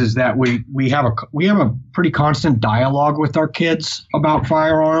thing is that we have a pretty constant dialogue with our kids about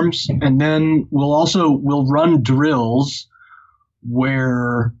firearms, and then we'll run drills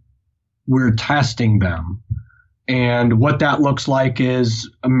where we're testing them. And what that looks like is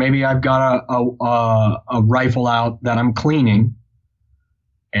maybe I've got a rifle out that I'm cleaning,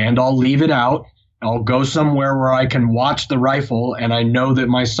 and I'll leave it out. I'll go somewhere where I can watch the rifle, and I know that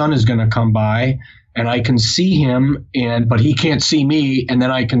my son is going to come by, and I can see him, but he can't see me. And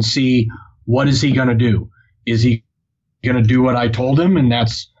then I can see, what is he going to do? Is he going to do what I told him? And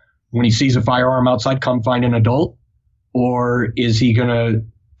that's when he sees a firearm outside, come find an adult, or is he going to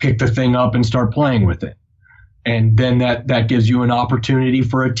pick the thing up and start playing with it? And then that gives you an opportunity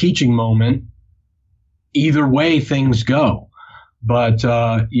for a teaching moment. Either way things go. But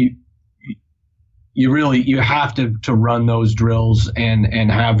you have to run those drills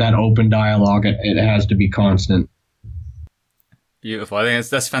and have that open dialogue. It has to be constant. Beautiful. I think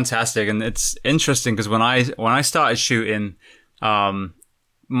that's fantastic. And it's interesting because when I started shooting,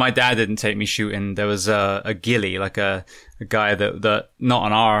 my dad didn't take me shooting. There was a ghillie, like a guy that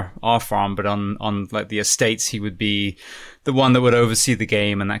not on our farm, but on like the estates, he would be the one that would oversee the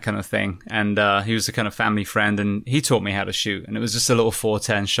game and that kind of thing. And he was a kind of family friend, and he taught me how to shoot. And it was just a little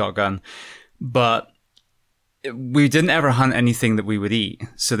 410 shotgun. But we didn't ever hunt anything that we would eat.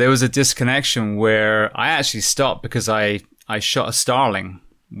 So there was a disconnection where I actually stopped because I shot a starling,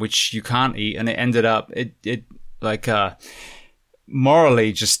 which you can't eat. And it ended up, it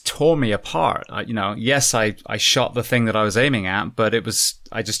morally just tore me apart. Yes, I shot the thing that I was aiming at, but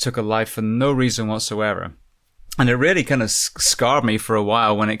I just took a life for no reason whatsoever. And it really kind of scarred me for a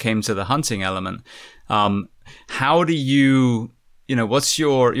while when it came to the hunting element. How do you, what's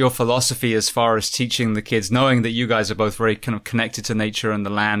your philosophy as far as teaching the kids, knowing that you guys are both very kind of connected to nature and the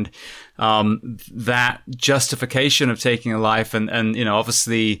land, that justification of taking a life and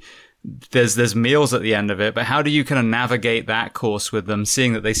obviously there's meals at the end of it, but how do you kind of navigate that course with them,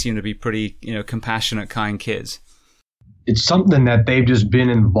 seeing that they seem to be pretty, compassionate, kind kids? It's something that they've just been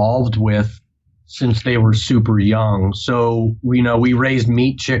involved with since they were super young. So, we raised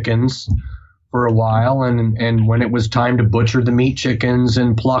meat chickens for a while, and when it was time to butcher the meat chickens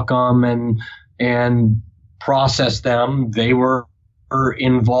and pluck them and process them. They were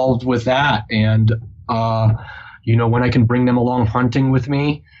involved with that. And, when I can bring them along hunting with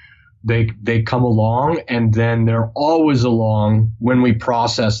me, they come along, and then they're always along when we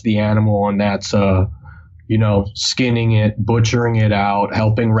process the animal, and that's, skinning it, butchering it out,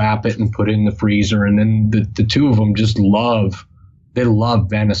 helping wrap it and put it in the freezer. And then the two of them just love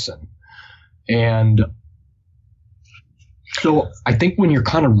venison. And so I think when you're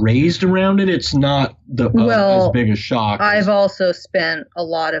kind of raised around it, it's not as big a shock. I've also spent a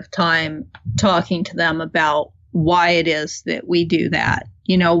lot of time talking to them about why it is that we do that.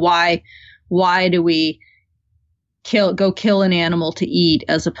 Why do we go kill an animal to eat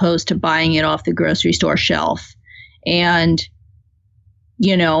as opposed to buying it off the grocery store shelf? And,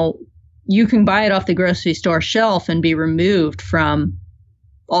 you can buy it off the grocery store shelf and be removed from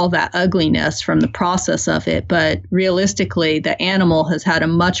all that ugliness from the process of it. But realistically, the animal has had a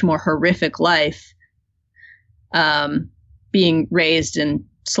much more horrific life being raised and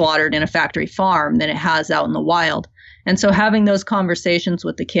slaughtered in a factory farm than it has out in the wild. And so having those conversations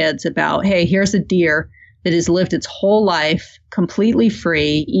with the kids about, hey, here's a deer that has lived its whole life completely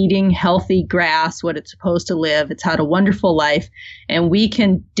free, eating healthy grass, what it's supposed to live. It's had a wonderful life. And we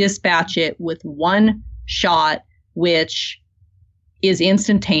can dispatch it with one shot, which is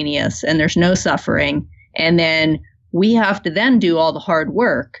instantaneous and there's no suffering. And then we have to then do all the hard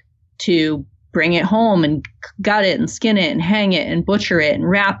work to bring it home and gut it and skin it and hang it and butcher it and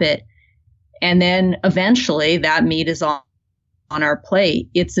wrap it. And then eventually that meat is on our plate.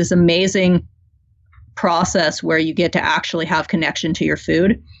 It's this amazing process where you get to actually have connection to your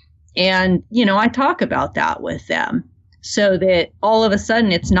food. And, I talk about that with them so that all of a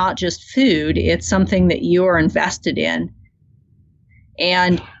sudden it's not just food, it's something that you're invested in.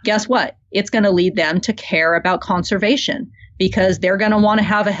 And guess what? It's going to lead them to care about conservation because they're going to want to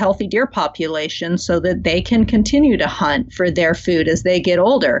have a healthy deer population so that they can continue to hunt for their food as they get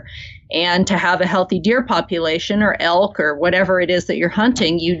older. And to have a healthy deer population or elk or whatever it is that you're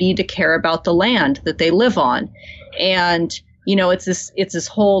hunting, you need to care about the land that they live on. And, it's this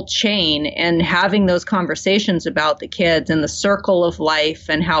whole chain, and having those conversations about the kids and the circle of life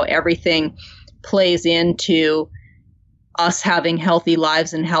and how everything plays into us having healthy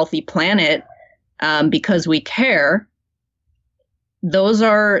lives and healthy planet because we care. Those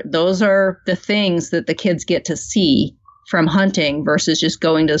are the things that the kids get to see from hunting versus just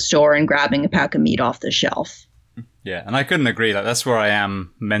going to the store and grabbing a pack of meat off the shelf. Yeah, and I couldn't agree. That's where I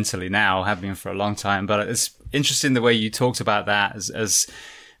am mentally now, have been for a long time. But it's interesting the way you talked about that as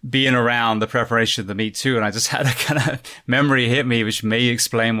being around the preparation of the meat too. And I just had a kind of memory hit me, which may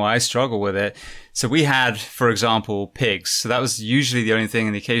explain why I struggle with it. So we had, for example, pigs. So that was usually the only thing,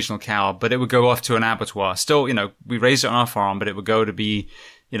 and the occasional cow, but it would go off to an abattoir. Still, we raised it on our farm, but it would go to be,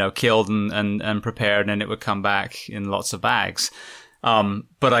 killed and prepared, and it would come back in lots of bags.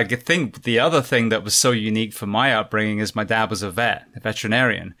 But I think the other thing that was so unique for my upbringing is my dad was a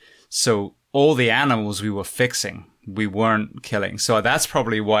veterinarian. So all the animals we were fixing, we weren't killing. So that's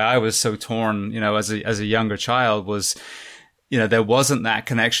probably why I was so torn, as a younger child was, there wasn't that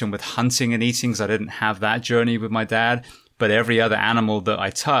connection with hunting and eating, because I didn't have that journey with my dad. But every other animal that I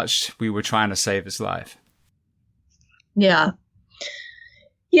touched, we were trying to save its life. Yeah.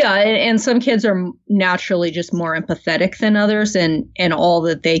 Yeah, and some kids are naturally just more empathetic than others, and all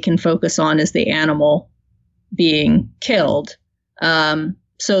that they can focus on is the animal being killed.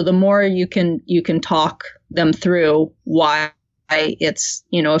 So the more you can talk them through why it's,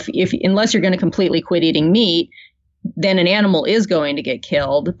 if unless you're going to completely quit eating meat, then an animal is going to get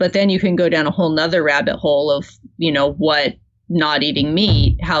killed. But then you can go down a whole nother rabbit hole of, what not eating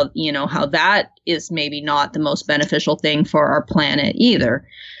meat, how that is maybe not the most beneficial thing for our planet either.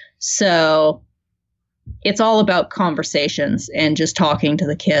 So it's all about conversations and just talking to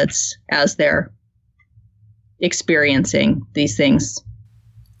the kids as they're experiencing these things.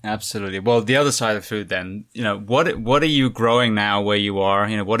 Absolutely. Well, the other side of food then, what are you growing now where you are?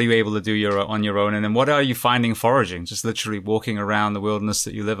 What are you able to do on your own? And then what are you finding foraging, just literally walking around the wilderness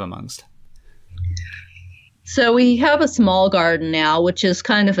that you live amongst? So we have a small garden now, which is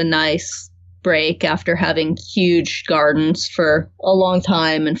kind of a nice break after having huge gardens for a long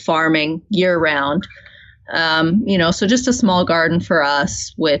time and farming year round. So just a small garden for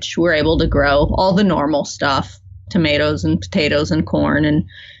us, which we're able to grow all the normal stuff, tomatoes and potatoes and corn. And,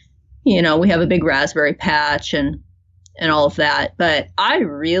 we have a big raspberry patch and all of that. But I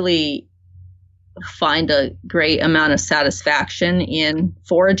really find a great amount of satisfaction in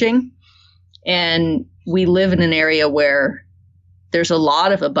foraging. And we live in an area where there's a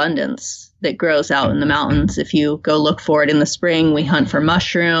lot of abundance that grows out in the mountains. If you go look for it in the spring, we hunt for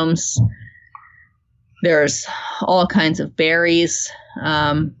mushrooms. There's all kinds of berries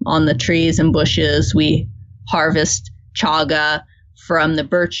on the trees and bushes. We harvest chaga from the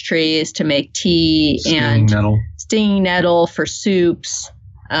birch trees to make tea, Stinging nettle. Stinging nettle for soups.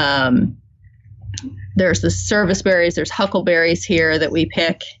 There's the service berries. There's huckleberries here that we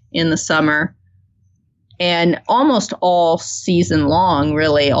pick in the summer. And almost all season long,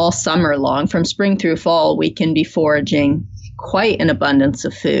 really, all summer long, from spring through fall, we can be foraging quite an abundance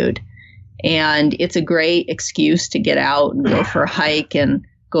of food. And it's a great excuse to get out and go for a hike and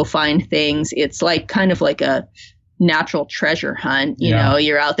go find things. It's like kind of like a natural treasure hunt. You know,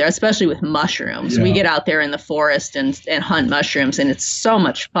 you're out there, especially with mushrooms. We get out there in the forest and hunt mushrooms, and it's so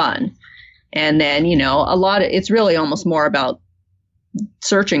much fun. And then, you know, it's really almost more about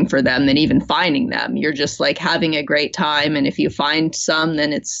searching for them than even finding them. You're just like having a great time. And if you find some,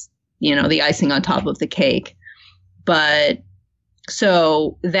 then it's, you know, the icing on top of the cake. But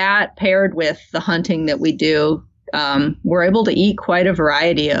so that paired with the hunting that we do, we're able to eat quite a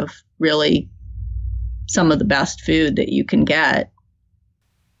variety of really some of the best food that you can get.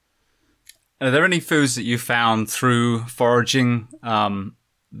 Are there any foods that you found through foraging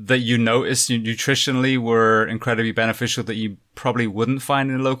that you noticed nutritionally were incredibly beneficial that you probably wouldn't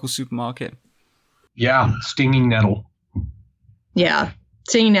find in a local supermarket? Yeah, stinging nettle. Yeah,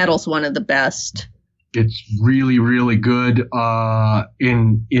 stinging nettle's one of the best. It's really, really good.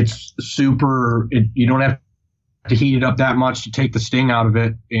 And it's super, you don't have to heat it up that much to take the sting out of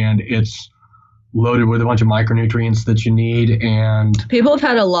it. And it's loaded with a bunch of micronutrients that you need. And people have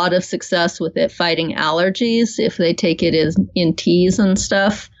had a lot of success with it fighting allergies if they take it in teas and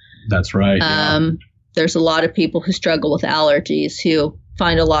stuff. That's right. There's a lot of people who struggle with allergies who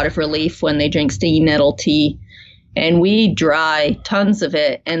find a lot of relief when they drink stinging nettle tea. And we dry tons of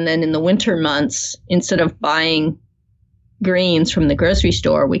it. And then in the winter months, instead of buying greens from the grocery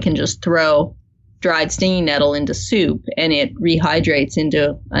store, we can just throw dried stinging nettle into soup, and it rehydrates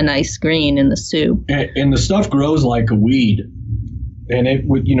into a nice green in the soup. And the stuff grows like a weed. And it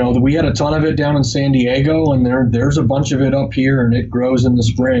would, you know, we had a ton of it down in San Diego, and there's a bunch of it up here, and it grows in the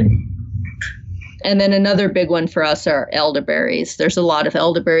spring. And then another big one for us are elderberries. There's a lot of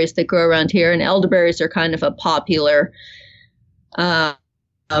elderberries that grow around here, and elderberries are kind of a popular, you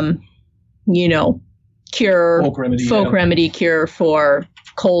know, cure, folk remedy cure for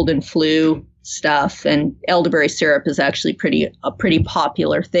cold and flu stuff. And elderberry syrup is actually a pretty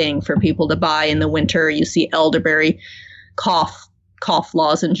popular thing for people to buy in the winter. You see elderberry cough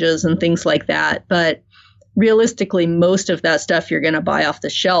lozenges and things like that. But realistically, most of that stuff you're going to buy off the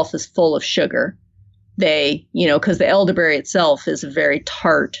shelf is full of sugar. Because the elderberry itself is a very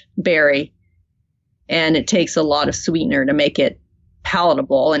tart berry, and it takes a lot of sweetener to make it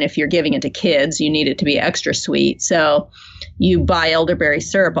palatable. And if you're giving it to kids, you need it to be extra sweet. So you buy elderberry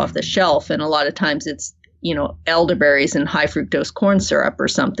syrup off the shelf, and a lot of times it's, you know, elderberries and high fructose corn syrup or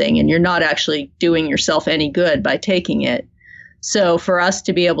something, and you're not actually doing yourself any good by taking it. So for us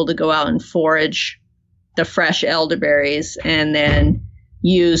to be able to go out and forage the fresh elderberries and then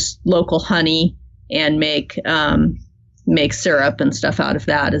use local honey and make syrup and stuff out of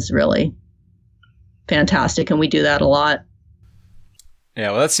that is really fantastic, and we do that a lot.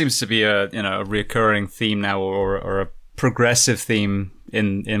 Yeah, well, that seems to be a recurring theme now, or a progressive theme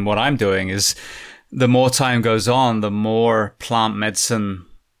in what I'm doing. Is the more time goes on, the more plant medicine,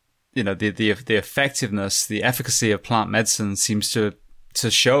 you know, the effectiveness, the efficacy of plant medicine seems to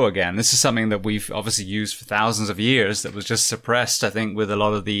show again. This is something that we've obviously used for thousands of years that was just suppressed, I think, with a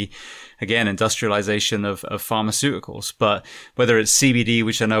lot of the, again, industrialization of pharmaceuticals. But whether it's CBD,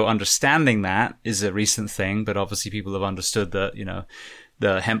 which I know understanding that is a recent thing, but obviously people have understood that, you know,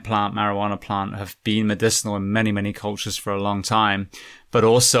 the hemp plant, marijuana plant have been medicinal in many, many cultures for a long time. But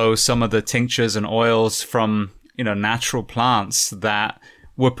also some of the tinctures and oils from, you know, natural plants that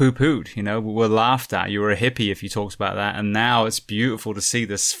were poo-pooed, you know, were laughed at. You were a hippie if you talked about that. And now it's beautiful to see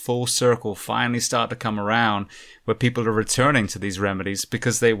this full circle finally start to come around where people are returning to these remedies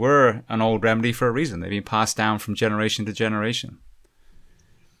because they were an old remedy for a reason. They've been passed down from generation to generation.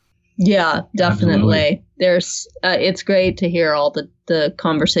 Yeah, definitely. There's, it's great to hear all the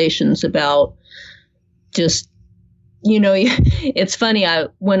conversations about just, you know, it's funny.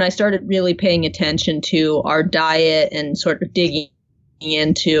 When I started really paying attention to our diet and sort of digging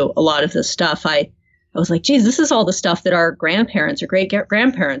into a lot of this stuff, I was like, geez, this is all the stuff that our grandparents or great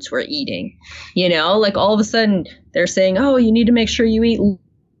grandparents were eating. You know, like all of a sudden they're saying, oh, you need to make sure you eat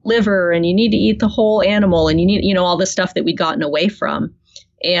liver and you need to eat the whole animal and you need, you know, all this stuff that we'd gotten away from.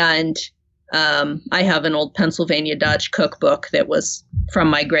 And I have an old Pennsylvania Dutch cookbook that was from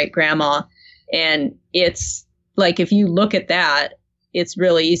my great grandma. And it's like, if you look at that, it's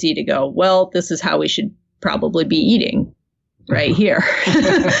really easy to go, well, this is how we should probably be eating right here.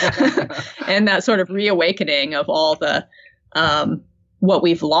 And that sort of reawakening of all the what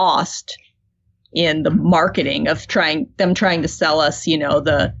we've lost in the marketing of trying to sell us,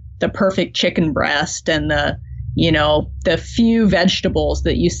 the perfect chicken breast and the few vegetables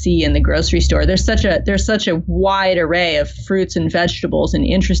that you see in the grocery store. There's such a wide array of fruits and vegetables and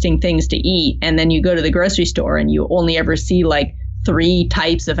interesting things to eat. And then you go to the grocery store and you only ever see like 3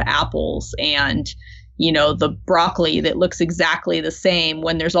 types of apples and, the broccoli that looks exactly the same,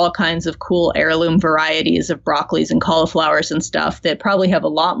 when there's all kinds of cool heirloom varieties of broccolis and cauliflowers and stuff that probably have a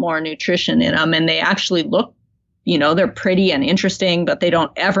lot more nutrition in them. And they actually look, they're pretty and interesting, but they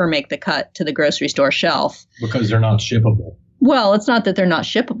don't ever make the cut to the grocery store shelf. Because they're not shippable. Well, it's not that they're not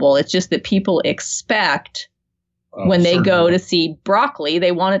shippable. It's just that people expect when they go to see broccoli,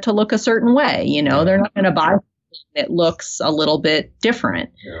 they want it to look a certain way. They're not going to buy something that looks a little bit different.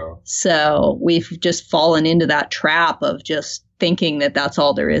 Yeah. So we've just fallen into that trap of just thinking that that's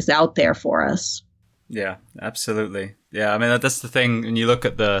all there is out there for us. Yeah, absolutely. Yeah, I mean, that's the thing. When you look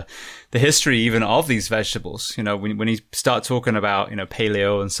at the history even of these vegetables, when you start talking about,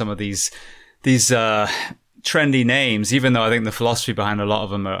 paleo and some of these trendy names, even though I think the philosophy behind a lot of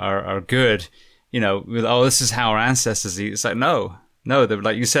them are good, this is how our ancestors eat. It's like, no,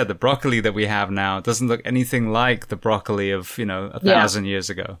 like you said, the broccoli that we have now doesn't look anything like the broccoli of, 1,000 years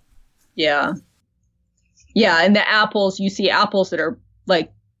ago. Yeah. Yeah. And the apples, you see apples that are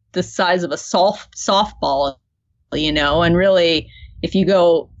like the size of a softball, and really, if you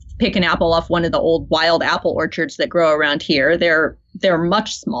go pick an apple off one of the old wild apple orchards that grow around here, they're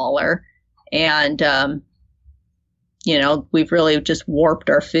much smaller. And, we've really just warped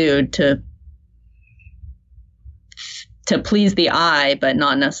our food to please the eye, but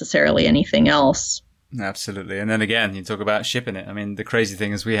not necessarily anything else. Absolutely. And then again, you talk about shipping it. I mean, the crazy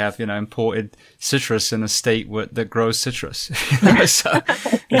thing is we have, imported citrus in a state that grows citrus. So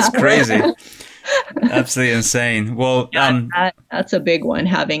it's crazy. Absolutely insane. Well, that's a big one.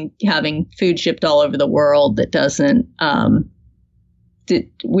 Having food shipped all over the world that doesn't.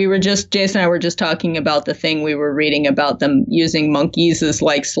 Jason and I were just talking about the thing we were reading about them using monkeys as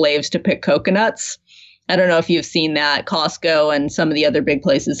like slaves to pick coconuts. I don't know if you've seen that. Costco and some of the other big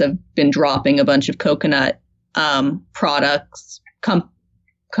places have been dropping a bunch of coconut products,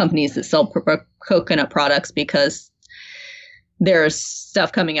 companies that sell coconut products, because there's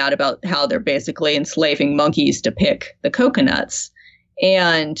stuff coming out about how they're basically enslaving monkeys to pick the coconuts.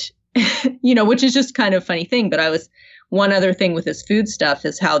 And, which is just kind of a funny thing. But one other thing with this food stuff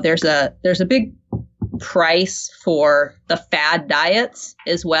is how there's a big price for the fad diets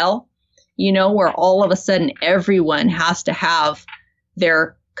as well. Where all of a sudden everyone has to have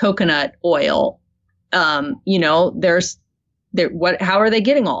their coconut oil. How are they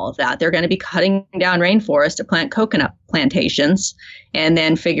getting all of that? They're going to be cutting down rainforest to plant coconut plantations and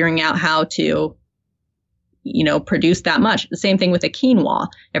then figuring out how to, produce that much. The same thing with the quinoa.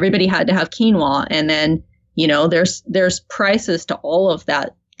 Everybody had to have quinoa. And then, there's prices to all of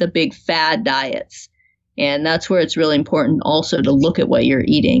that, the big fad diets. And that's where it's really important also to look at what you're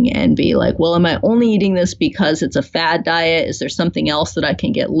eating and be like, well, am I only eating this because it's a fad diet? Is there something else that I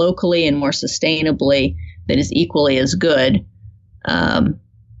can get locally and more sustainably that is equally as good?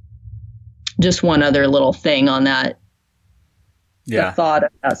 Just one other little thing on that. Yeah. The thought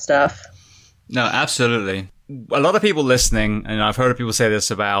of that stuff. No, absolutely. A lot of people listening, and I've heard people say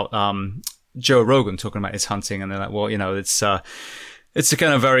this about Joe Rogan talking about his hunting, and they're like, well, it's a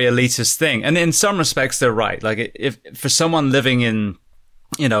kind of very elitist thing. And in some respects, they're right. Like if for someone living in,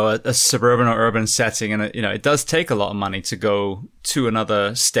 a suburban or urban setting, and, it does take a lot of money to go to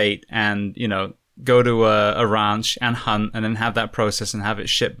another state and, go to a ranch and hunt and then have that process and have it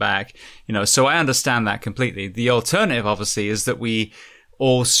shipped back, so I understand that completely. The alternative, obviously, is that we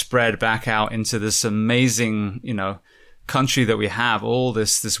all spread back out into this amazing, country that we have, all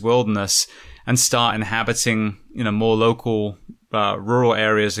this wilderness, and start inhabiting, more local, rural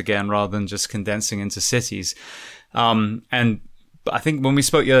areas again, rather than just condensing into cities. And I think when we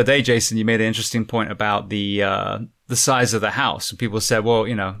spoke the other day, Jason, you made an interesting point about the size of the house. And people said, well,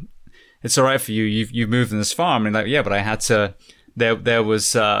 it's all right for you. You've moved in this farm. And like, yeah, but I had to, there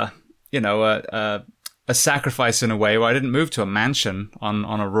was, a sacrifice in a way where I didn't move to a mansion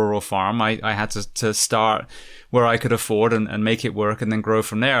on a rural farm. I had to start where I could afford and make it work and then grow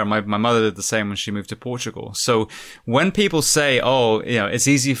from there. My mother did the same when she moved to Portugal. So when people say, oh, it's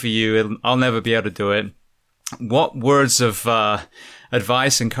easy for you, I'll never be able to do it, what words of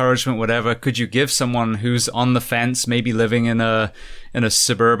advice, encouragement, whatever, could you give someone who's on the fence, maybe living in a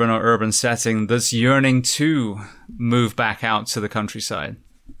suburban or urban setting that's yearning to move back out to the countryside?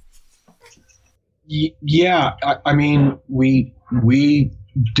 Yeah, I mean, we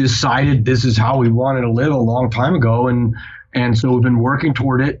decided this is how we wanted to live a long time ago, and so we've been working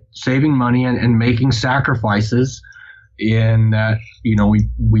toward it, saving money and making sacrifices. In that,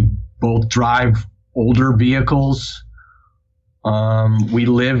 we both drive older vehicles.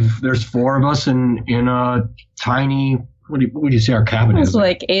 There's 4 of us in a tiny, what do you say our cabin is? It's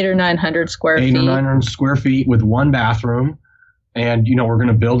like 800 or 900 square feet. 800 or 900 square feet with 1 bathroom. And, we're going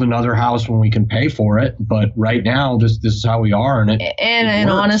to build another house when we can pay for it. But right now, this is how we are. And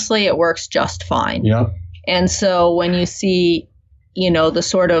honestly, it works just fine. Yep. And so when you see, the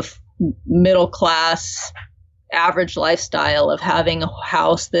sort of middle class, average lifestyle of having a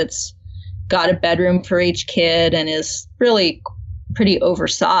house that's got a bedroom for each kid and is really pretty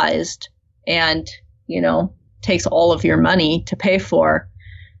oversized and, takes all of your money to pay for,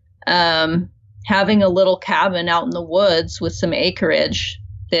 having a little cabin out in the woods with some acreage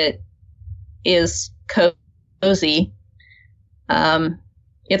that is cozy,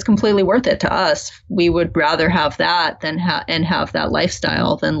 it's completely worth it to us. We would rather have that than have that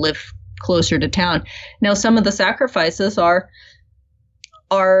lifestyle than live closer to town. Now, some of the sacrifices are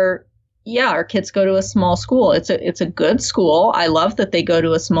our kids go to a small school. It's a good school. I love that they go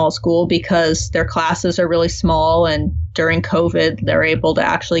to a small school because their classes are really small, and during COVID, they're able to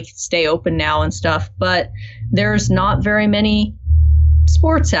actually stay open now and stuff. But there's not very many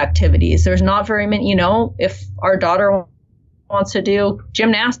sports activities. There's not very many, if our daughter wants to do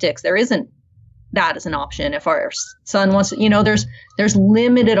gymnastics, there isn't that as an option. If our son wants to, there's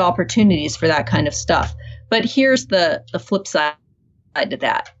limited opportunities for that kind of stuff. But here's the flip side to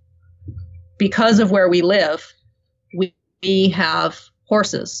that. Because of where we live, we have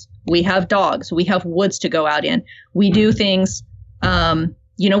horses, we have dogs, we have woods to go out in. We do things,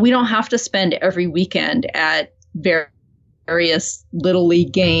 we don't have to spend every weekend at various little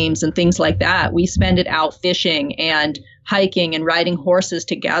league games and things like that. We spend it out fishing and hiking and riding horses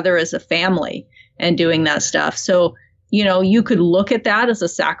together as a family and doing that stuff. So, you could look at that as a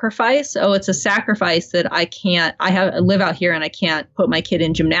sacrifice. Oh, it's a sacrifice that I live out here and I can't put my kid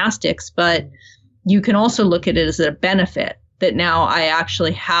in gymnastics, but you can also look at it as a benefit that now I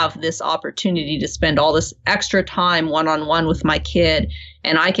actually have this opportunity to spend all this extra time one-on-one with my kid,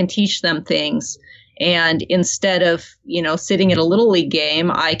 and I can teach them things. And instead of, sitting at a little league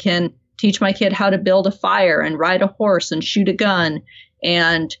game, I can teach my kid how to build a fire and ride a horse and shoot a gun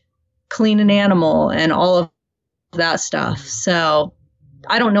and clean an animal and all of that stuff. So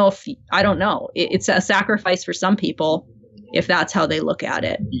I don't know. It's a sacrifice for some people if that's how they look at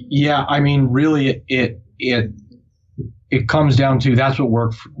it. Yeah. I mean, really it comes down to, that's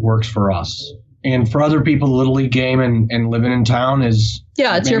what works for us. And for other people, the Little League game and living in town is,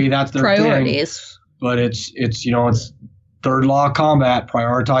 it's maybe your that's their priorities. Thing, but it's third law of combat,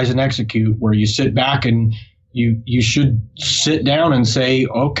 prioritize and execute, where you sit back and you should sit down and say,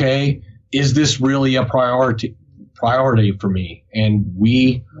 okay, is this really a priority for me? And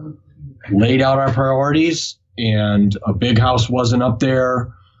we laid out our priorities, and a big house wasn't up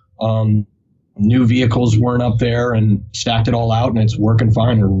there. New vehicles weren't up there, and stacked it all out, and it's working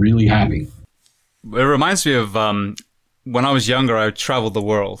fine. We're really happy. It reminds me of when I was younger, I traveled the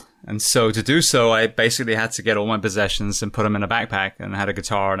world. And so to do so, I basically had to get all my possessions and put them in a backpack, and I had a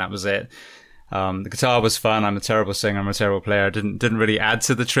guitar, and that was it. The guitar was fun. I'm a terrible singer. I'm a terrible player. Didn't really add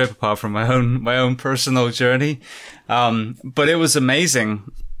to the trip apart from my own personal journey. But it was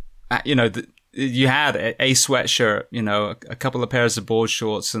amazing. You had a sweatshirt, a couple of pairs of board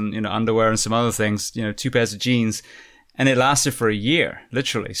shorts and, underwear and some other things, 2 pairs of jeans, and it lasted for a year,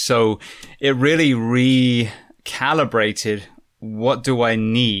 literally. So it really recalibrated, what do I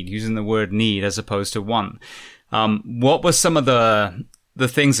need, using the word need as opposed to want. What were some of the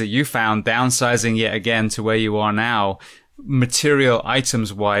things that you found downsizing yet again to where you are now, material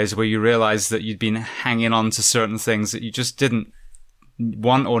items wise, where you realized that you'd been hanging on to certain things that you just didn't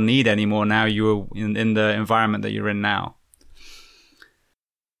want or need anymore now you were in the environment that you're in now?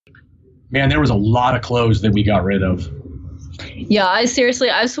 Man, there was a lot of clothes that we got rid of. Yeah, I've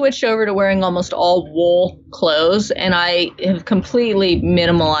switched over to wearing almost all wool clothes, and I have completely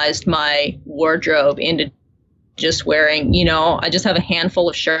minimalized my wardrobe into just wearing, I just have a handful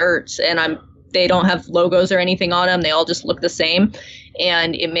of shirts, and they don't have logos or anything on them. They all just look the same,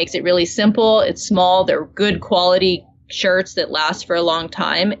 and it makes it really simple. It's small. They're good quality shirts that last for a long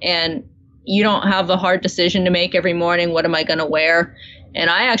time, and you don't have a hard decision to make every morning. What am I going to wear? And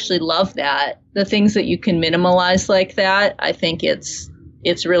I actually love that. The things that you can minimalize like that, I think it's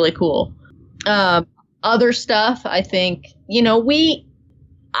really cool. Other stuff, I think,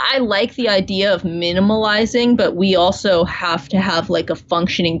 I like the idea of minimalizing, but we also have to have like a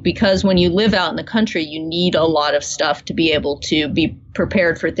functioning, because when you live out in the country, you need a lot of stuff to be able to be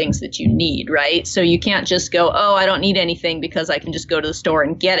prepared for things that you need, right? So you can't just go, oh, I don't need anything because I can just go to the store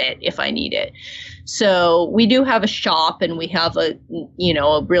and get it if I need it. So we do have a shop, and we have a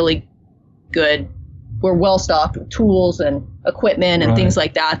really good, we're well stocked with tools and equipment and things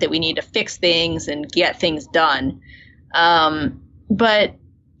like that we need to fix things and get things done. But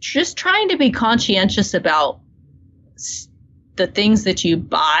just trying to be conscientious about the things that you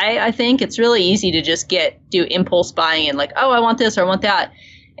buy. I think it's really easy to just do impulse buying and like, oh, I want this or I want that.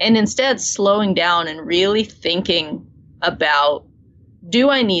 And instead slowing down and really thinking about,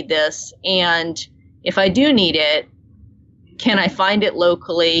 do I need this? And if I do need it, can I find it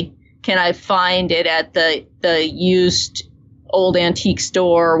locally? Can I find it at the used old antique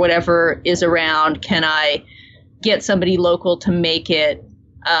store or whatever is around? Can I get somebody local to make it?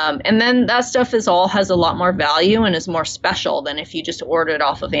 And then that stuff has a lot more value and is more special than if you just order it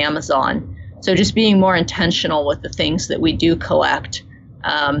off of Amazon. So just being more intentional with the things that we do collect.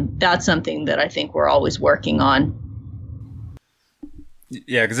 That's something that I think we're always working on.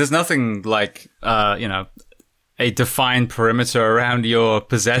 Yeah, because there's nothing like, a defined perimeter around your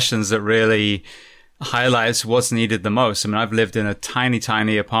possessions that really highlights what's needed the most. I mean, I've lived in a tiny,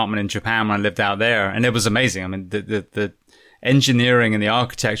 tiny apartment in Japan when I lived out there, and it was amazing. I mean, the engineering and the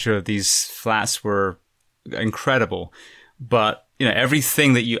architecture of these flats were incredible, but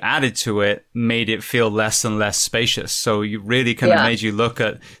everything that you added to it made it feel less and less spacious. So you really kind of made you look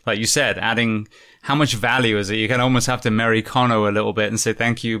at, like you said, adding how much value is it? You can almost have to Mary Kono a little bit and say,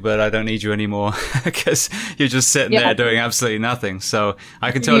 thank you, but I don't need you anymore, because you're just sitting there doing absolutely nothing. So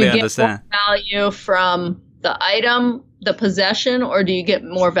I can totally understand. Do you get more value from the item, the possession, or do you get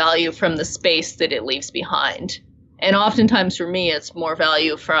more value from the space that it leaves behind? And oftentimes for me, it's more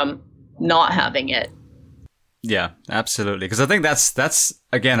value from not having it. Yeah, absolutely. Because I think that's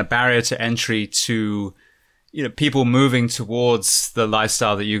again a barrier to entry to people moving towards the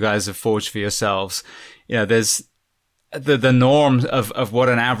lifestyle that you guys have forged for yourselves. There's the norm of what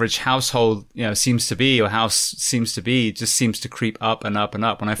an average household seems to be, or house seems to be, just seems to creep up and up and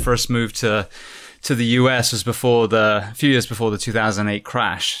up. When I first moved to the US was a few years before the 2008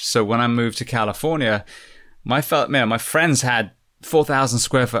 crash. So when I moved to California, my friends had 4,000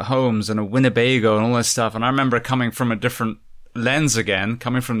 square foot homes and a Winnebago and all this stuff. And I remember coming from a different lens again,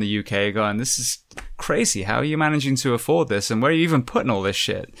 coming from the UK, going, this is crazy. How are you managing to afford this? And where are you even putting all this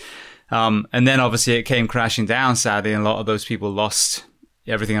shit? And then obviously it came crashing down, sadly, and a lot of those people lost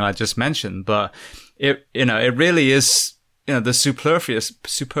everything that I just mentioned. But it really is, the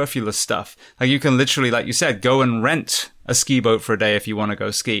superfluous stuff. Like you can literally, like you said, go and rent a ski boat for a day if you want to go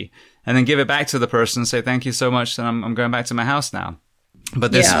ski, and then give it back to the person and say, thank you so much, and I'm going back to my house now.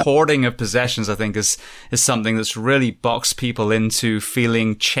 But this hoarding of possessions, I think, is something that's really boxed people into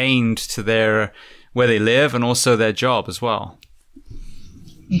feeling chained to where they live and also their job as well.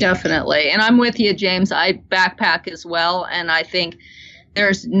 Definitely. And I'm with you, James. I backpack as well. And I think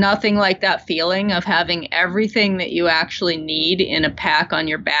there's nothing like that feeling of having everything that you actually need in a pack on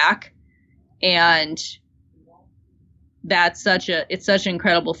your back. And it's such an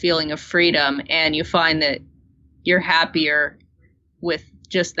incredible feeling of freedom. And you find that you're happier with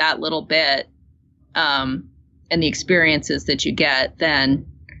just that little bit, and the experiences that you get than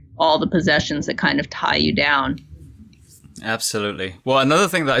all the possessions that kind of tie you down. Absolutely. Well, another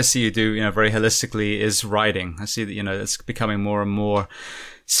thing that I see you do, very holistically, is riding. I see that, it's becoming more and more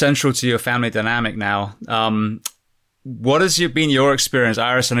central to your family dynamic now. What has been your experience?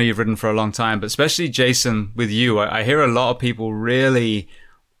 Iris, I know you've ridden for a long time, but especially Jason, with you, I hear a lot of people really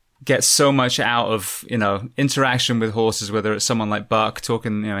get so much out of, interaction with horses, whether it's someone like Buck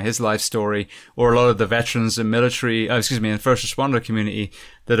talking, his life story, or a lot of the veterans and and first responder community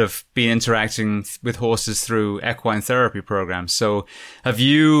that have been interacting with horses through equine therapy programs. So have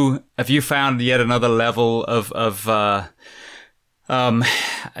you found yet another level of I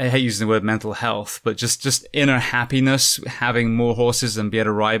hate using the word mental health, but just inner happiness, having more horses and be able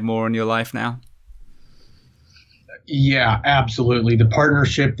to ride more in your life now? Yeah, absolutely. The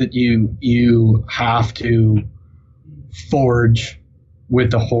partnership that you have to forge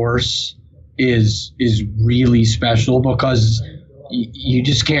with the horse is really special, because you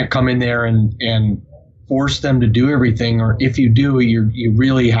just can't come in there and force them to do everything, or if you do, you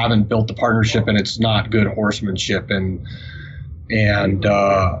really haven't built the partnership, and it's not good horsemanship. And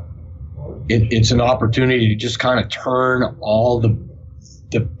it's an opportunity to just kind of turn all the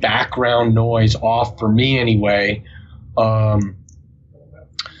the background noise off for me anyway. And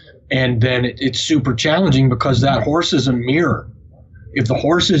then it's super challenging because that horse is a mirror. If the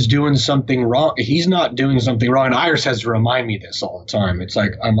horse is doing something wrong, he's not doing something wrong. And Iris has to remind me this all the time. It's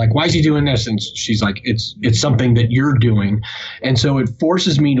like, I'm like, why is he doing this? And she's like, it's something that you're doing. And so it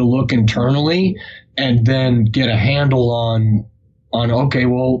forces me to look internally and then get a handle on, okay,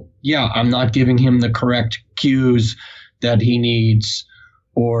 well, yeah, I'm not giving him the correct cues that he needs,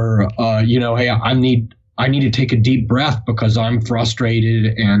 or, hey, I need to take a deep breath because I'm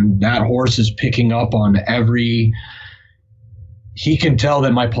frustrated, and that horse is picking up on he can tell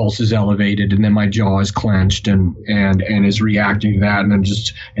that my pulse is elevated and then my jaw is clenched and is reacting to that.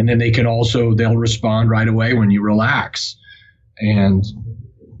 And then they'll respond right away when you relax. And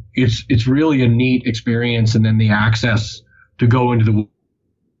it's really a neat experience. And then the access to go into the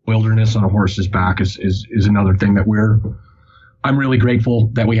wilderness on a horse's back is another thing that I'm really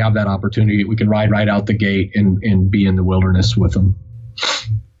grateful that we have that opportunity. We can ride right out the gate and be in the wilderness with them.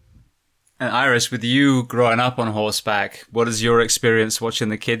 And Iris, with you growing up on horseback, what is your experience watching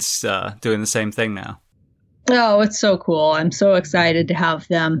the kids doing the same thing now? Oh, it's so cool. I'm so excited to have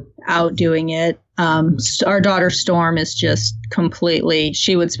them out doing it. Our daughter Storm is just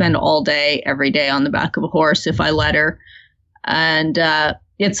she would spend all day, every day on the back of a horse if I let her. And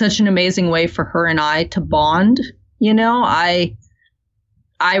it's such an amazing way for her and I to bond. I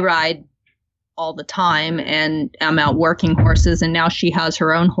ride all the time and I'm out working horses, and now she has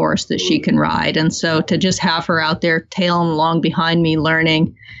her own horse that she can ride. And so to just have her out there tailing along behind me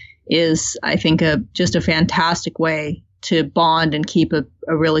learning is, I think, just a fantastic way to bond and keep a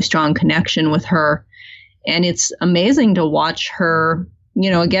really strong connection with her. And it's amazing to watch her.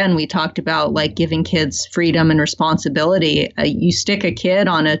 Again, we talked about like giving kids freedom and responsibility. You stick a kid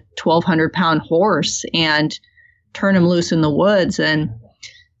on a 1,200-pound horse and turn him loose in the woods, and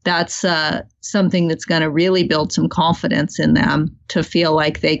that's something that's going to really build some confidence in them to feel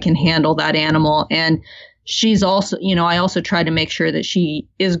like they can handle that animal. And she's also, I also try to make sure that she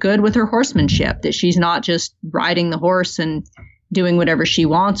is good with her horsemanship, that she's not just riding the horse and doing whatever she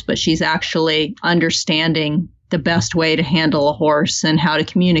wants, but she's actually understanding the best way to handle a horse and how to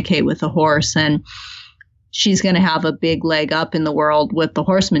communicate with a horse. And she's going to have a big leg up in the world with the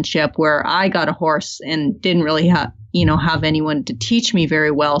horsemanship, where I got a horse and didn't really have anyone to teach me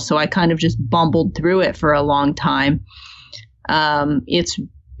very well. So I kind of just bumbled through it for a long time.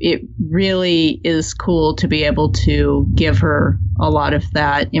 It really is cool to be able to give her a lot of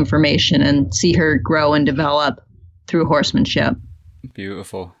that information and see her grow and develop through horsemanship.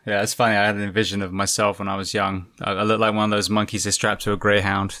 Beautiful. Yeah, it's funny. I had a vision of myself when I was young. I looked like one of those monkeys they strapped to a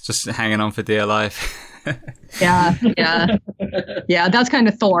greyhound, just hanging on for dear life. Yeah. That's kind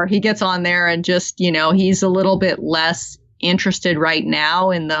of Thor. He gets on there and just, he's a little bit less interested right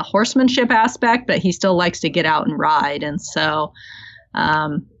now in the horsemanship aspect, but he still likes to get out and ride. And so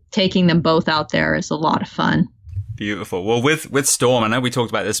taking them both out there is a lot of fun. Beautiful. Well, with Storm, I know we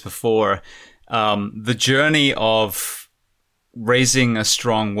talked about this before, the journey of raising a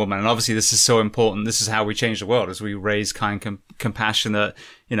strong woman, and obviously this is so important. This is how we change the world, as we raise kind, compassionate,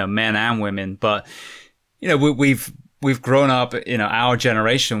 men and women. But we've grown up, our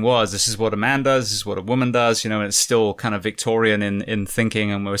generation this is what a man does, this is what a woman does, and it's still kind of Victorian in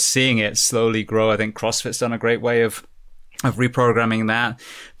thinking, and we're seeing it slowly grow. I think CrossFit's done a great way of reprogramming that.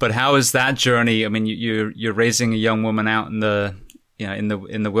 But how is that journey? I mean, you're raising a young woman out in the in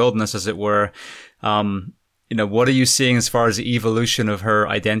the wilderness, as it were. What are you seeing as far as the evolution of her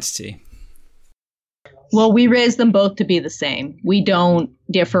identity? Well, we raise them both to be the same. We don't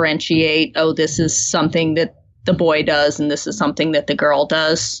differentiate, this is something that the boy does and this is something that the girl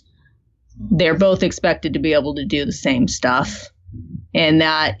does. They're both expected to be able to do the same stuff. And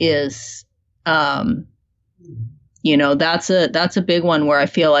that is, that's a big one where I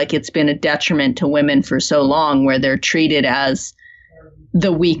feel like it's been a detriment to women for so long, where they're treated as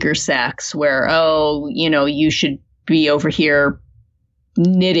the weaker sex, where, you should be over here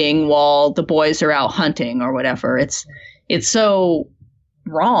knitting while the boys are out hunting or whatever. It's so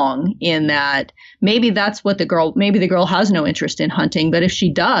wrong in that maybe the girl has no interest in hunting, but if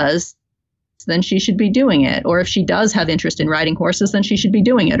she does, then she should be doing it. Or if she does have interest in riding horses, then she should be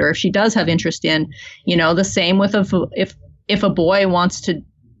doing it. Or if she does have interest in, the same with if a boy wants to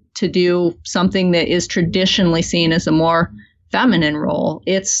do something that is traditionally seen as a more feminine role,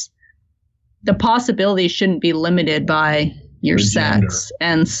 the possibilities shouldn't be limited by your sex.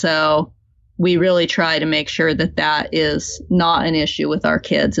 And so we really try to make sure that is not an issue with our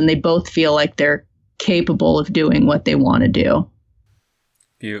kids, and they both feel like they're capable of doing what they want to do.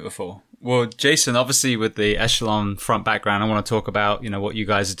 Beautiful. Well, Jason, obviously with the Echelon front background, I want to talk about, what you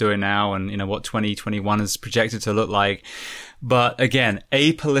guys are doing now and, what 2021 is projected to look like. But again,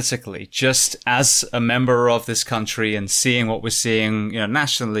 apolitically, just as a member of this country and seeing what we're seeing,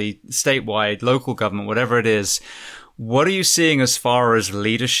 nationally, statewide, local government, whatever it is, what are you seeing as far as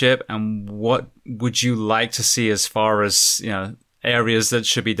leadership, and what would you like to see as far as, areas that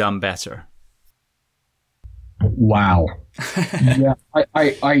should be done better? Wow. Yeah,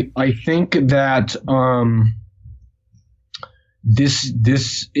 I think that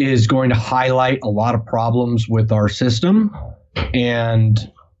this is going to highlight a lot of problems with our system,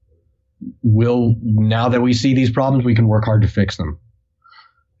 and now that we see these problems, we can work hard to fix them.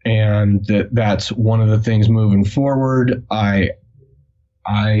 And that's one of the things moving forward. I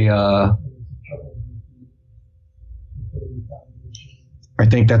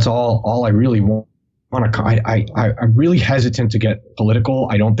think that's all I really want. I'm really hesitant to get political.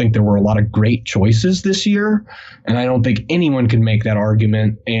 I don't think there were a lot of great choices this year, and I don't think anyone can make that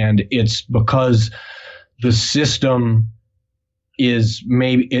argument. And it's because the system is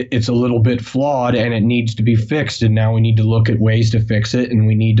it's a little bit flawed and it needs to be fixed. And now we need to look at ways to fix it, and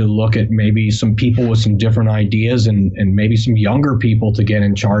we need to look at maybe some people with some different ideas and maybe some younger people to get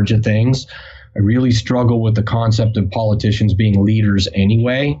in charge of things. I really struggle with the concept of politicians being leaders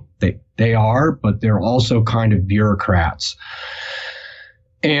anyway. They are, but they're also kind of bureaucrats.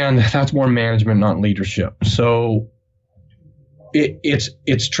 And that's more management, not leadership. So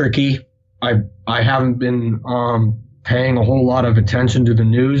it's tricky. I haven't been paying a whole lot of attention to the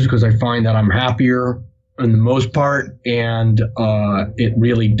news because I find that I'm happier in the most part, and it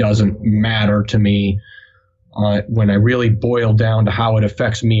really doesn't matter to me. When I really boil down to how it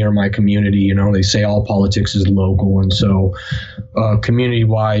affects me or my community, they say all politics is local. And so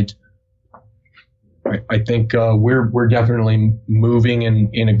community-wide, I think we're definitely moving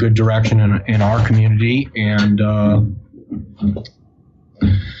in a good direction in our community. And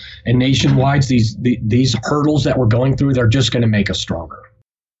nationwide, these hurdles that we're going through, they're just going to make us stronger.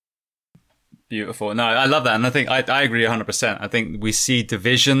 Beautiful. No, I love that. And I think I agree 100%. I think we see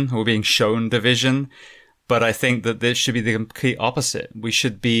division, we're being shown division. But I think that this should be the complete opposite. We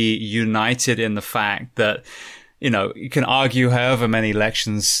should be united in the fact that, you can argue however many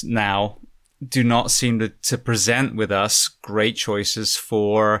elections now do not seem to present with us great choices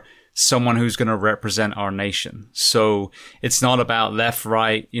for someone who's going to represent our nation. So it's not about left,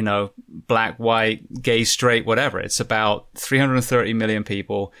 right, black, white, gay, straight, whatever. It's about 330 million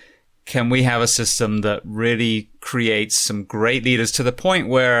people. Can we have a system that really creates some great leaders to the point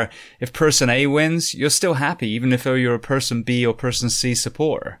where if person A wins, you're still happy, even if you're a person B or person C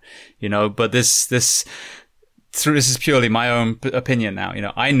supporter, but this is purely my own opinion now.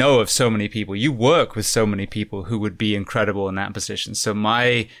 I know of so many people, you work with so many people who would be incredible in that position. So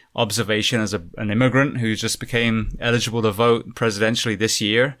my observation as an immigrant who just became eligible to vote presidentially this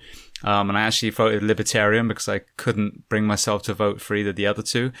year, and I actually voted Libertarian because I couldn't bring myself to vote for either the other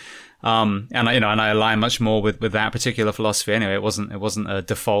two. And I align much more with that particular philosophy anyway. It wasn't a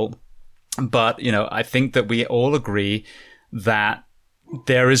default, but, I think that we all agree that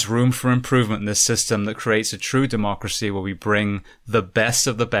there is room for improvement in this system that creates a true democracy where we bring the best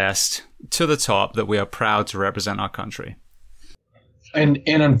of the best to the top, that we are proud to represent our country. And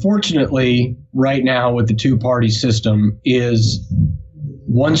unfortunately, right now with the two-party system is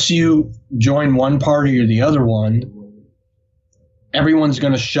once you join one party or the other one, everyone's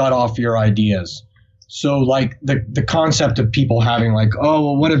going to shut off your ideas. So like the concept of people having like, oh,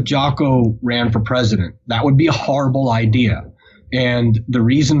 well, what if Jocko ran for president? That would be a horrible idea. And the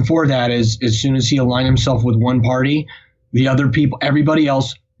reason for that is as soon as he aligned himself with one party, the other people, everybody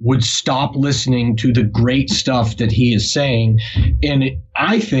else would stop listening to the great stuff that he is saying. And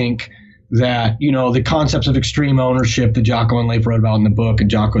I think that, the concepts of extreme ownership that Jocko and Leif wrote about in the book and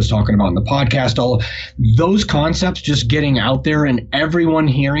Jocko's talking about in the podcast, all those concepts just getting out there and everyone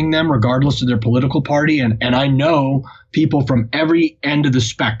hearing them regardless of their political party. And I know people from every end of the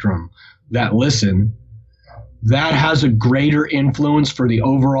spectrum that listen, that has a greater influence for the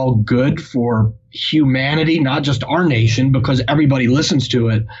overall good for humanity, not just our nation, because everybody listens to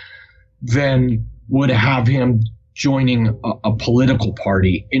it, than would have him joining a political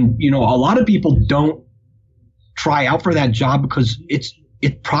party. And, a lot of people don't try out for that job because it's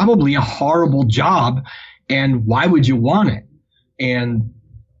probably a horrible job. And why would you want it? And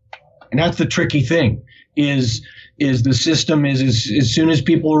that's the tricky thing is the system is as soon as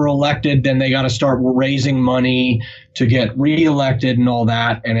people are elected, then they got to start raising money to get reelected and all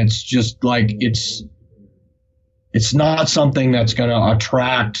that. And it's just like, it's not something that's going to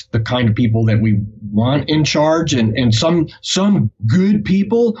attract the kind of people that we want in charge. And some good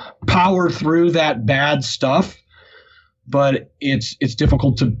people power through that bad stuff, but it's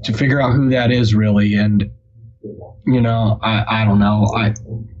difficult to figure out who that is really. And, I don't know.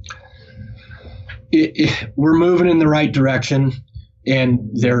 We're moving in the right direction, and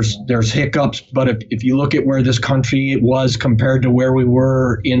there's hiccups. But if you look at where this country was compared to where we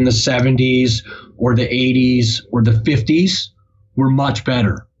were in the 70s or the 80s or the 50s, we're much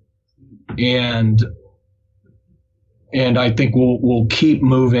better. And I think we'll keep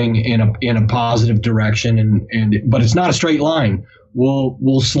moving in a positive direction. But it's not a straight line.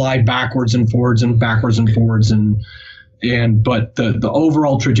 We'll slide backwards and forwards and backwards and forwards but the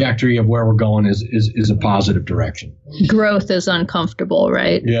overall trajectory of where we're going is a positive direction. Growth is uncomfortable,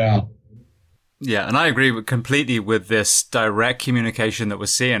 right? Yeah. Yeah, and I agree completely with this direct communication that we're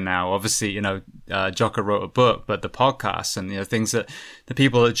seeing now. Obviously, Jocko wrote a book, but the podcasts and things that the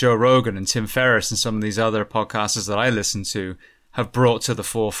people at Joe Rogan and Tim Ferriss and some of these other podcasters that I listen to have brought to the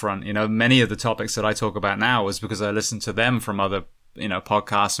forefront. Many of the topics that I talk about now is because I listened to them from other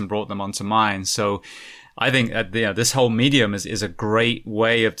podcasts and brought them onto mine. So I think this whole medium is a great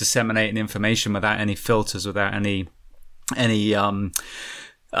way of disseminating information without any filters, without any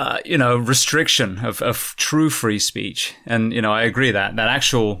restriction of true free speech. And, I agree that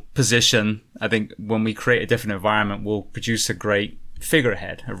actual position, I think when we create a different environment, will produce a great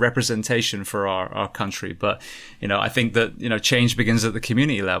figurehead, a representation for our country. But, I think that, change begins at the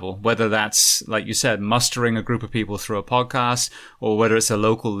community level, whether that's, like you said, mustering a group of people through a podcast, or whether it's a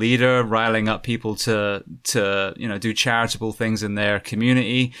local leader riling up people to do charitable things in their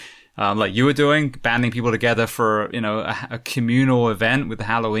community. Like you were doing, banding people together for, a communal event with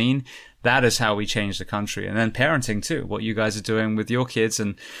Halloween. That is how we change the country. And then parenting too, what you guys are doing with your kids.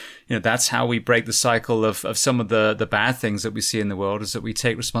 And, that's how we break the cycle of some of the bad things that we see in the world, is that we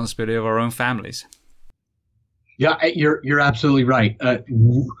take responsibility of our own families. Yeah, you're absolutely right.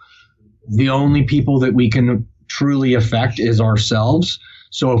 The only people that we can truly affect is ourselves.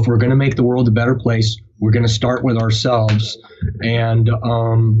 So if we're going to make the world a better place, we're going to start with ourselves. And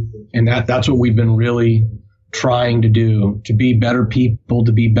that's what we've been really trying to do, to be better people,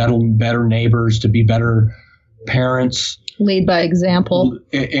 to be better neighbors, to be better parents. Lead by example.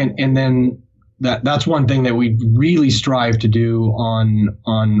 And then that's one thing that we really strive to do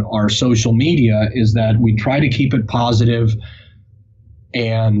on our social media, is that we try to keep it positive.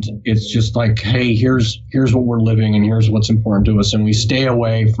 And it's just like, hey, here's what we're living, and here's what's important to us. And we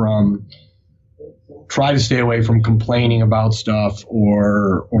try to stay away from complaining about stuff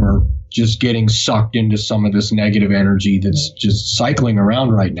or just getting sucked into some of this negative energy that's just cycling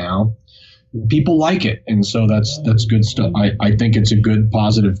around right now. People like it. And so that's good stuff. I think it's a good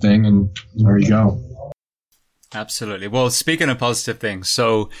positive thing, and there you go. Absolutely. Well, speaking of positive things,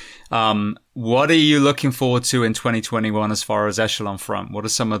 so what are you looking forward to in 2021 as far as Echelon Front? What are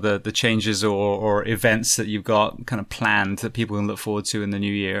some of the changes or events that you've got kind of planned that people can look forward to in the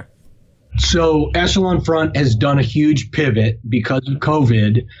new year? So Echelon Front has done a huge pivot because of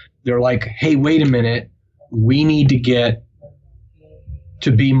COVID. They're like, hey, wait a minute. We need to get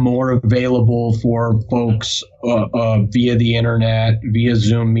to be more available for folks via the internet, via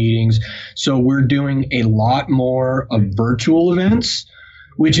Zoom meetings. So we're doing a lot more of virtual events,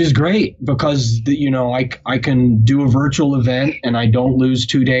 which is great because, I can do a virtual event and I don't lose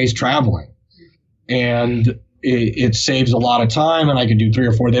 2 days traveling. And it saves a lot of time, and I can do 3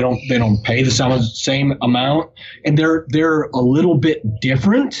 or 4. They don't pay the same amount, and they're a little bit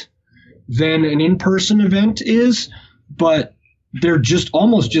different than an in-person event is, but they're just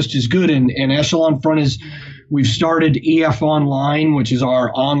almost just as good. And Echelon Front we've started EF Online, which is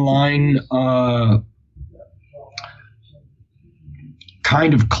our online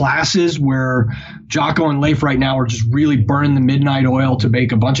kind of classes where Jocko and Leif right now are just really burning the midnight oil to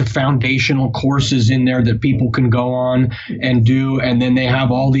make a bunch of foundational courses in there that people can go on and do. And then they have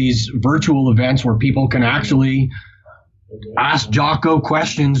all these virtual events where people can actually ask Jocko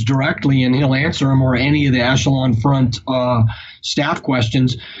questions directly and he'll answer them, or any of the Echelon Front staff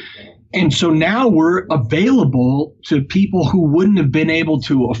questions. And so now we're available to people who wouldn't have been able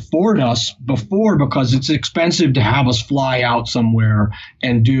to afford us before, because it's expensive to have us fly out somewhere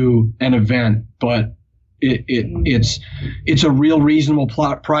and do an event. But it's a real reasonable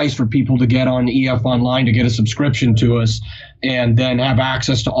price for people to get on EF Online, to get a subscription to us, and then have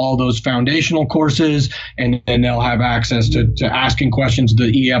access to all those foundational courses. And then they'll have access to asking questions to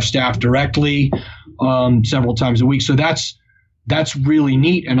the EF staff directly several times a week. So that's really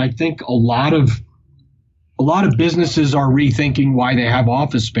neat. And I think a lot of a lot of businesses are rethinking why they have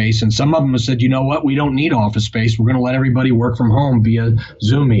office space. And some of them have said, you know what, we don't need office space. We're going to let everybody work from home via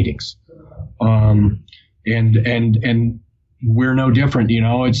Zoom meetings. And we're no different.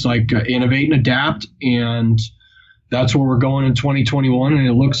 It's like innovate and adapt. And that's where we're going in 2021. And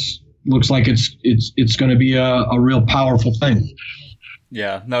it looks like it's going to be a real powerful thing.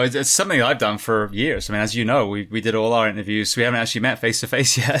 Yeah, no, it's something I've done for years. I mean, as you know, we did all our interviews. We haven't actually met face to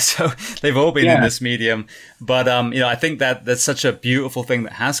face yet, so they've all been in this medium. But I think that's such a beautiful thing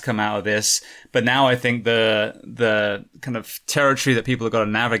that has come out of this. But now I think the kind of territory that people have got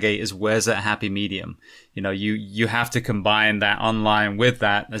to navigate is where's that happy medium. You have to combine that online with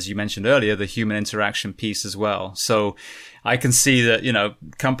that, as you mentioned earlier, the human interaction piece as well. So I can see that,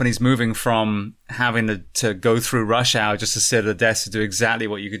 companies moving from having to go through rush hour just to sit at a desk to do exactly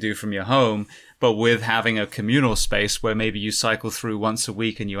what you could do from your home, but with having a communal space where maybe you cycle through once a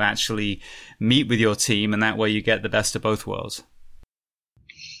week and you actually meet with your team, and that way you get the best of both worlds.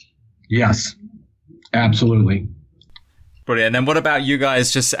 Yes, absolutely. Brilliant. And then what about you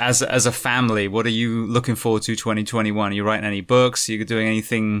guys just as a family? What are you looking forward to 2021? Are you writing any books? Are you doing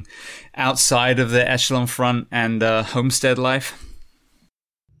anything outside of the Echelon Front and homestead life?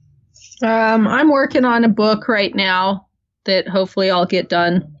 I'm working on a book right now that hopefully I'll get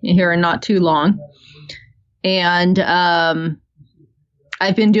done here in not too long. And I've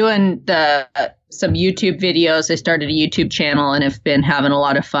been doing some YouTube videos. I started a YouTube channel and have been having a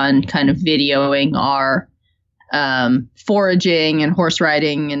lot of fun kind of videoing our foraging and horse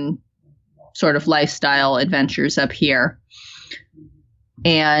riding and sort of lifestyle adventures up here.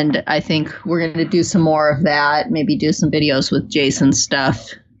 And I think we're going to do some more of that, maybe do some videos with Jason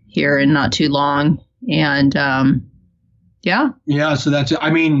stuff here in not too long. And yeah, so that's it. I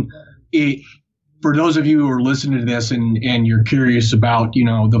mean, for those of you who are listening to this and you're curious about,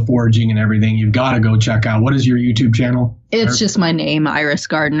 the foraging and everything, you've got to go check out. What is your YouTube channel? It's just my name, Iris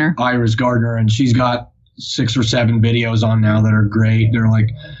Gardner. Iris Gardner. And she's got 6 or 7 videos on now that are great. They're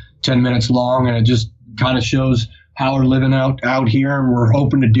like 10 minutes long, and it just kind of shows how we're living out here. And we're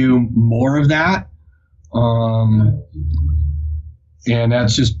hoping to do more of that. And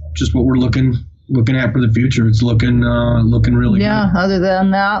that's just what we're looking at for the future. It's looking really good. Yeah. Other than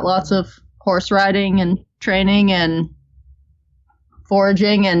that, lots of horse riding and training and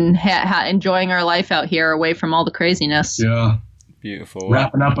foraging and enjoying our life out here away from all the craziness. Yeah. Beautiful.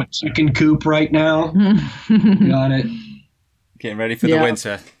 Wrapping up a chicken coop right now. Got it. Getting ready for the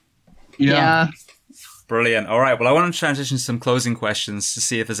winter. Yeah. Brilliant. All right. Well, I want to transition to some closing questions to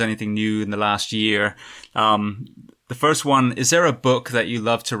see if there's anything new in the last year. The first one, is there a book that you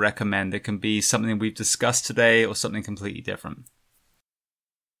love to recommend? It can be something we've discussed today or something completely different.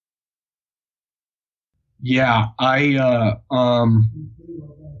 Yeah, I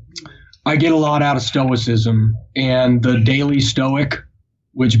get a lot out of Stoicism and the Daily Stoic,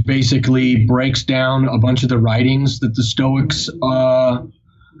 which basically breaks down a bunch of the writings that the Stoics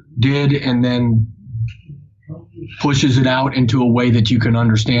did and then pushes it out into a way that you can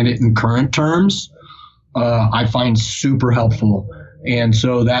understand it in current terms. I find super helpful. And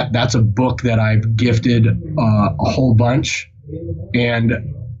so that's a book that I've gifted a whole bunch, and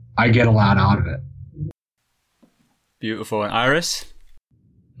I get a lot out of it. Beautiful. And Iris?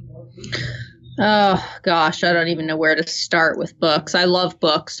 Oh, gosh, I don't even know where to start with books. I love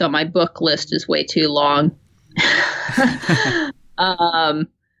books, so my book list is way too long. I'm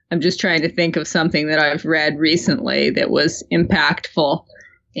just trying to think of something that I've read recently that was impactful.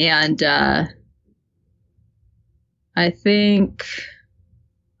 And I think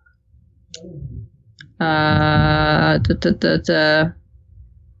what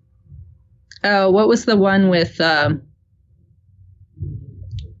was the one with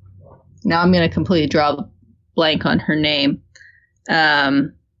now I'm going to completely draw a blank on her name.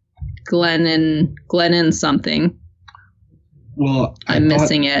 Glennon something. Well, I'm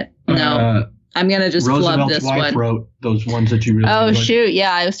missing it. No, I'm going to just flub this one. Roosevelt's wife wrote those ones that you really like. Shoot.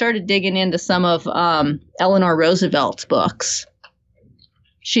 Yeah. I started digging into some of Eleanor Roosevelt's books.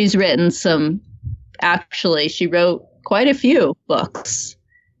 She's written she wrote quite a few books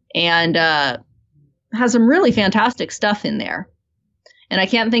and has some really fantastic stuff in there. And I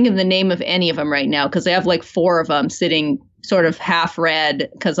can't think of the name of any of them right now because I have like 4 of them sitting sort of half read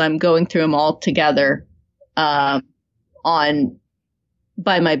because I'm going through them all together by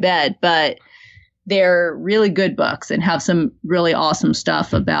my bed. But they're really good books and have some really awesome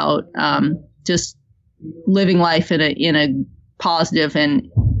stuff about just living life in a positive and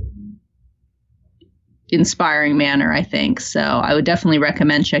inspiring manner, I think. So I would definitely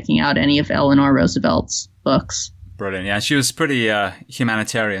recommend checking out any of Eleanor Roosevelt's books. Brilliant. Yeah, she was pretty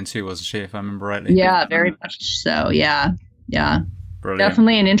humanitarian too, wasn't she, if I remember rightly? Yeah, very much so. Yeah. Brilliant.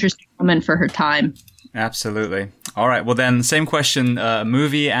 Definitely an interesting woman for her time. Absolutely. All right. Well, then, same question: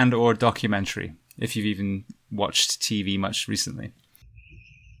 movie and or documentary, if you've even watched TV much recently.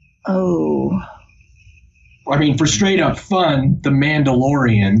 Oh. I mean, for straight up fun, The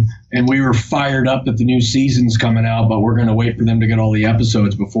Mandalorian, and we were fired up that the new season's coming out, but we're going to wait for them to get all the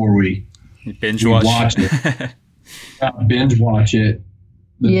episodes before we binge watch it. Binge watch it.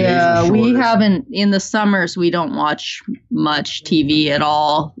 Yeah, we haven't, in the summers, we don't watch much TV at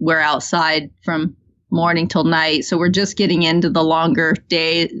all. We're outside from morning till night. So we're just getting into the longer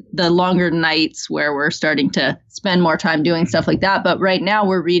nights where we're starting to spend more time doing stuff like that. But right now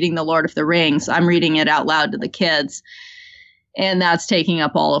we're reading The Lord of the Rings. I'm reading it out loud to the kids. And that's taking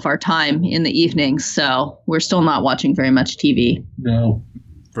up all of our time in the evenings. So we're still not watching very much TV. No.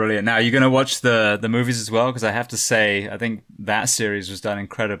 Brilliant. Now, you're going to watch the movies as well? Because I have to say, I think that series was done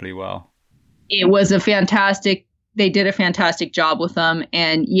incredibly well. It was they did a fantastic job with them.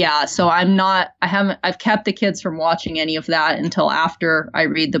 And yeah, so I've kept the kids from watching any of that until after I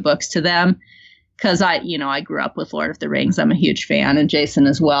read the books to them. Because I grew up with Lord of the Rings. I'm a huge fan, and Jason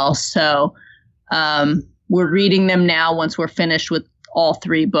as well. So we're reading them now. Once we're finished with all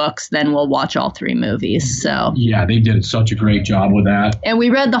 3 books, then we'll watch all 3 movies. So yeah, they did such a great job with that. And we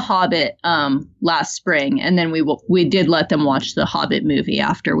read The Hobbit last spring, and then we did let them watch the Hobbit movie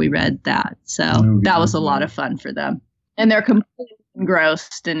after we read that. So that was a lot of fun for them, and they're completely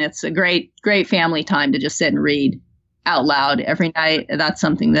engrossed, and it's a great family time to just sit and read out loud every night. That's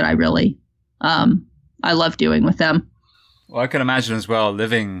something that I really I love doing with them. Well, I can imagine as well,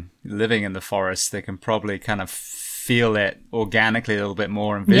 living in the forest, they can probably kind of feel it organically a little bit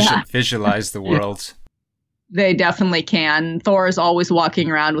more and visualize the world. They definitely can. Thor is always walking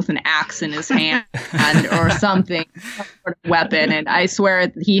around with an axe in his hand or something, some sort of weapon. And I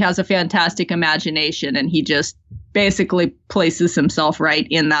swear he has a fantastic imagination, and he just basically places himself right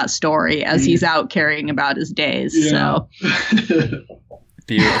in that story as he's out carrying about his days. Yeah. So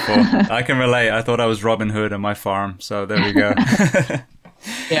beautiful. I can relate. I thought I was Robin Hood on my farm. So there we go.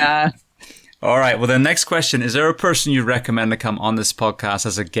 Yeah. All right. Well, the next question, is there a person you recommend to come on this podcast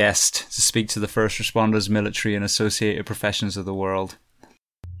as a guest to speak to the first responders, military, and associated professions of the world?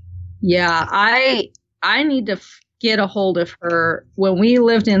 Yeah, I need to get a hold of her. When we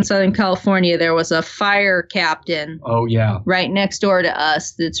lived in Southern California, there was a fire captain. Oh, yeah. Right next door to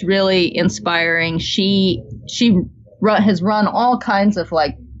us. That's really inspiring. She has run all kinds of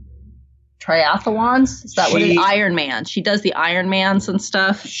triathlons. Is that what it is? Ironman. She does the Ironmans and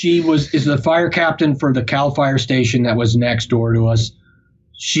stuff. She is the fire captain for the Cal Fire Station that was next door to us.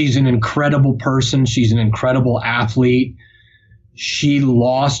 She's an incredible person. She's an incredible athlete. She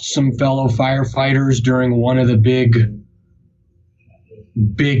lost some fellow firefighters during one of the big,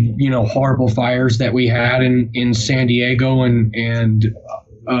 horrible fires that we had in San Diego, and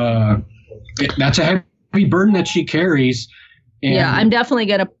that's a heavy burden that she carries. And yeah, I'm definitely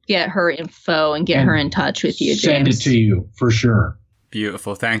going to get her info and get her in touch with you, James. Send it to you, for sure.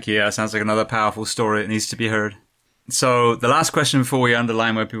 Beautiful. Thank you. That sounds like another powerful story that needs to be heard. So the last question before we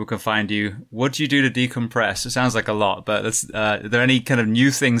underline where people can find you, what do you do to decompress? It sounds like a lot, but are there any kind of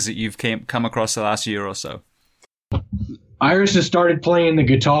new things that you've come across the last year or so? Iris has started playing the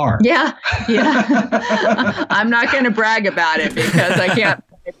guitar. Yeah. I'm not going to brag about it because I can't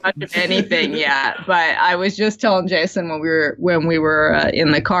play much of anything yet. But I was just telling Jason when we were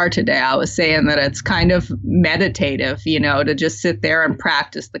in the car today, I was saying that it's kind of meditative, to just sit there and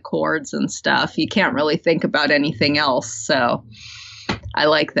practice the chords and stuff. You can't really think about anything else. So I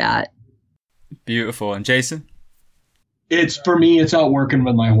like that. Beautiful. And Jason? For me, it's out working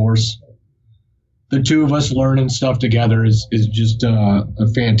with my horse. The two of us learning stuff together is just a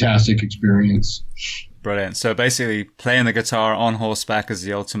fantastic experience. Brilliant. So basically, playing the guitar on horseback is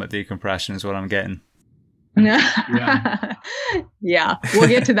the ultimate decompression, is what I'm getting. Yeah. Yeah, we'll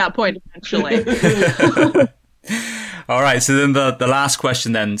get to that point eventually. All right. So then the last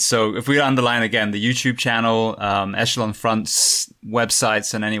question then. So if we underline again, the YouTube channel, Echelon Front's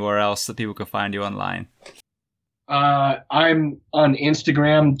websites, and anywhere else that people can find you online. I'm on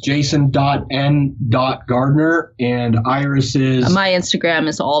Instagram, jason.n.gardner, and Iris is... My Instagram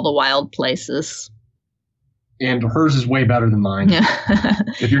is All the Wild Places. And hers is way better than mine. Yeah.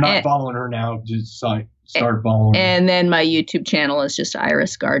 If you're not following her now, just start following her. And then my YouTube channel is just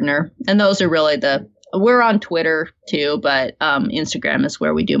Iris Gardner. And those are really we're on Twitter too, but Instagram is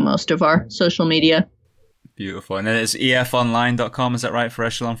where we do most of our social media. Beautiful. And then it's efonline.com, is that right, for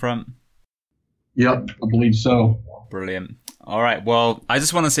Echelon Front? Yep, I believe so. Brilliant. All right. Well, I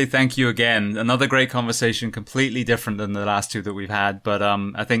just want to say thank you again. Another great conversation, completely different than the last two that we've had. But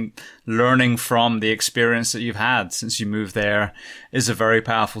I think learning from the experience that you've had since you moved there is a very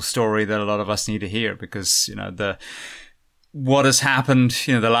powerful story that a lot of us need to hear, because, you know, what has happened,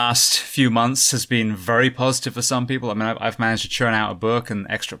 you know, the last few months has been very positive for some people. I mean, I've managed to churn out a book and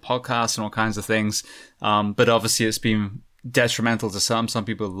extra podcasts and all kinds of things. But obviously it's been detrimental to some. Some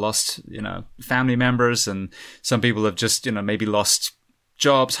people have lost, you know, family members, and some people have just, you know, maybe lost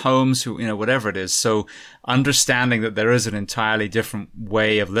jobs, homes, you know, whatever it is. So understanding that there is an entirely different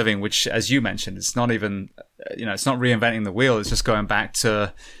way of living, which, as you mentioned, it's not even, you know, it's not reinventing the wheel. It's just going back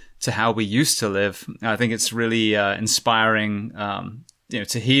to how we used to live. I think it's really inspiring, you know,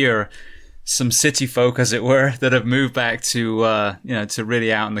 to hear some city folk, as it were, that have moved back to, you know, to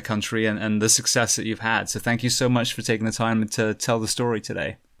really out in the country, and the success that you've had. So thank you so much for taking the time to tell the story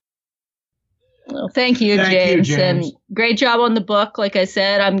today. Well, thank you, James. And great job on the book. Like I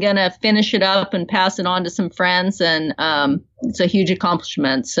said, I'm going to finish it up and pass it on to some friends. And it's a huge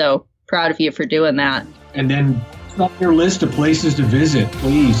accomplishment. So proud of you for doing that. And then it's on your list of places to visit,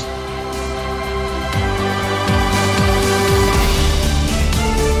 please.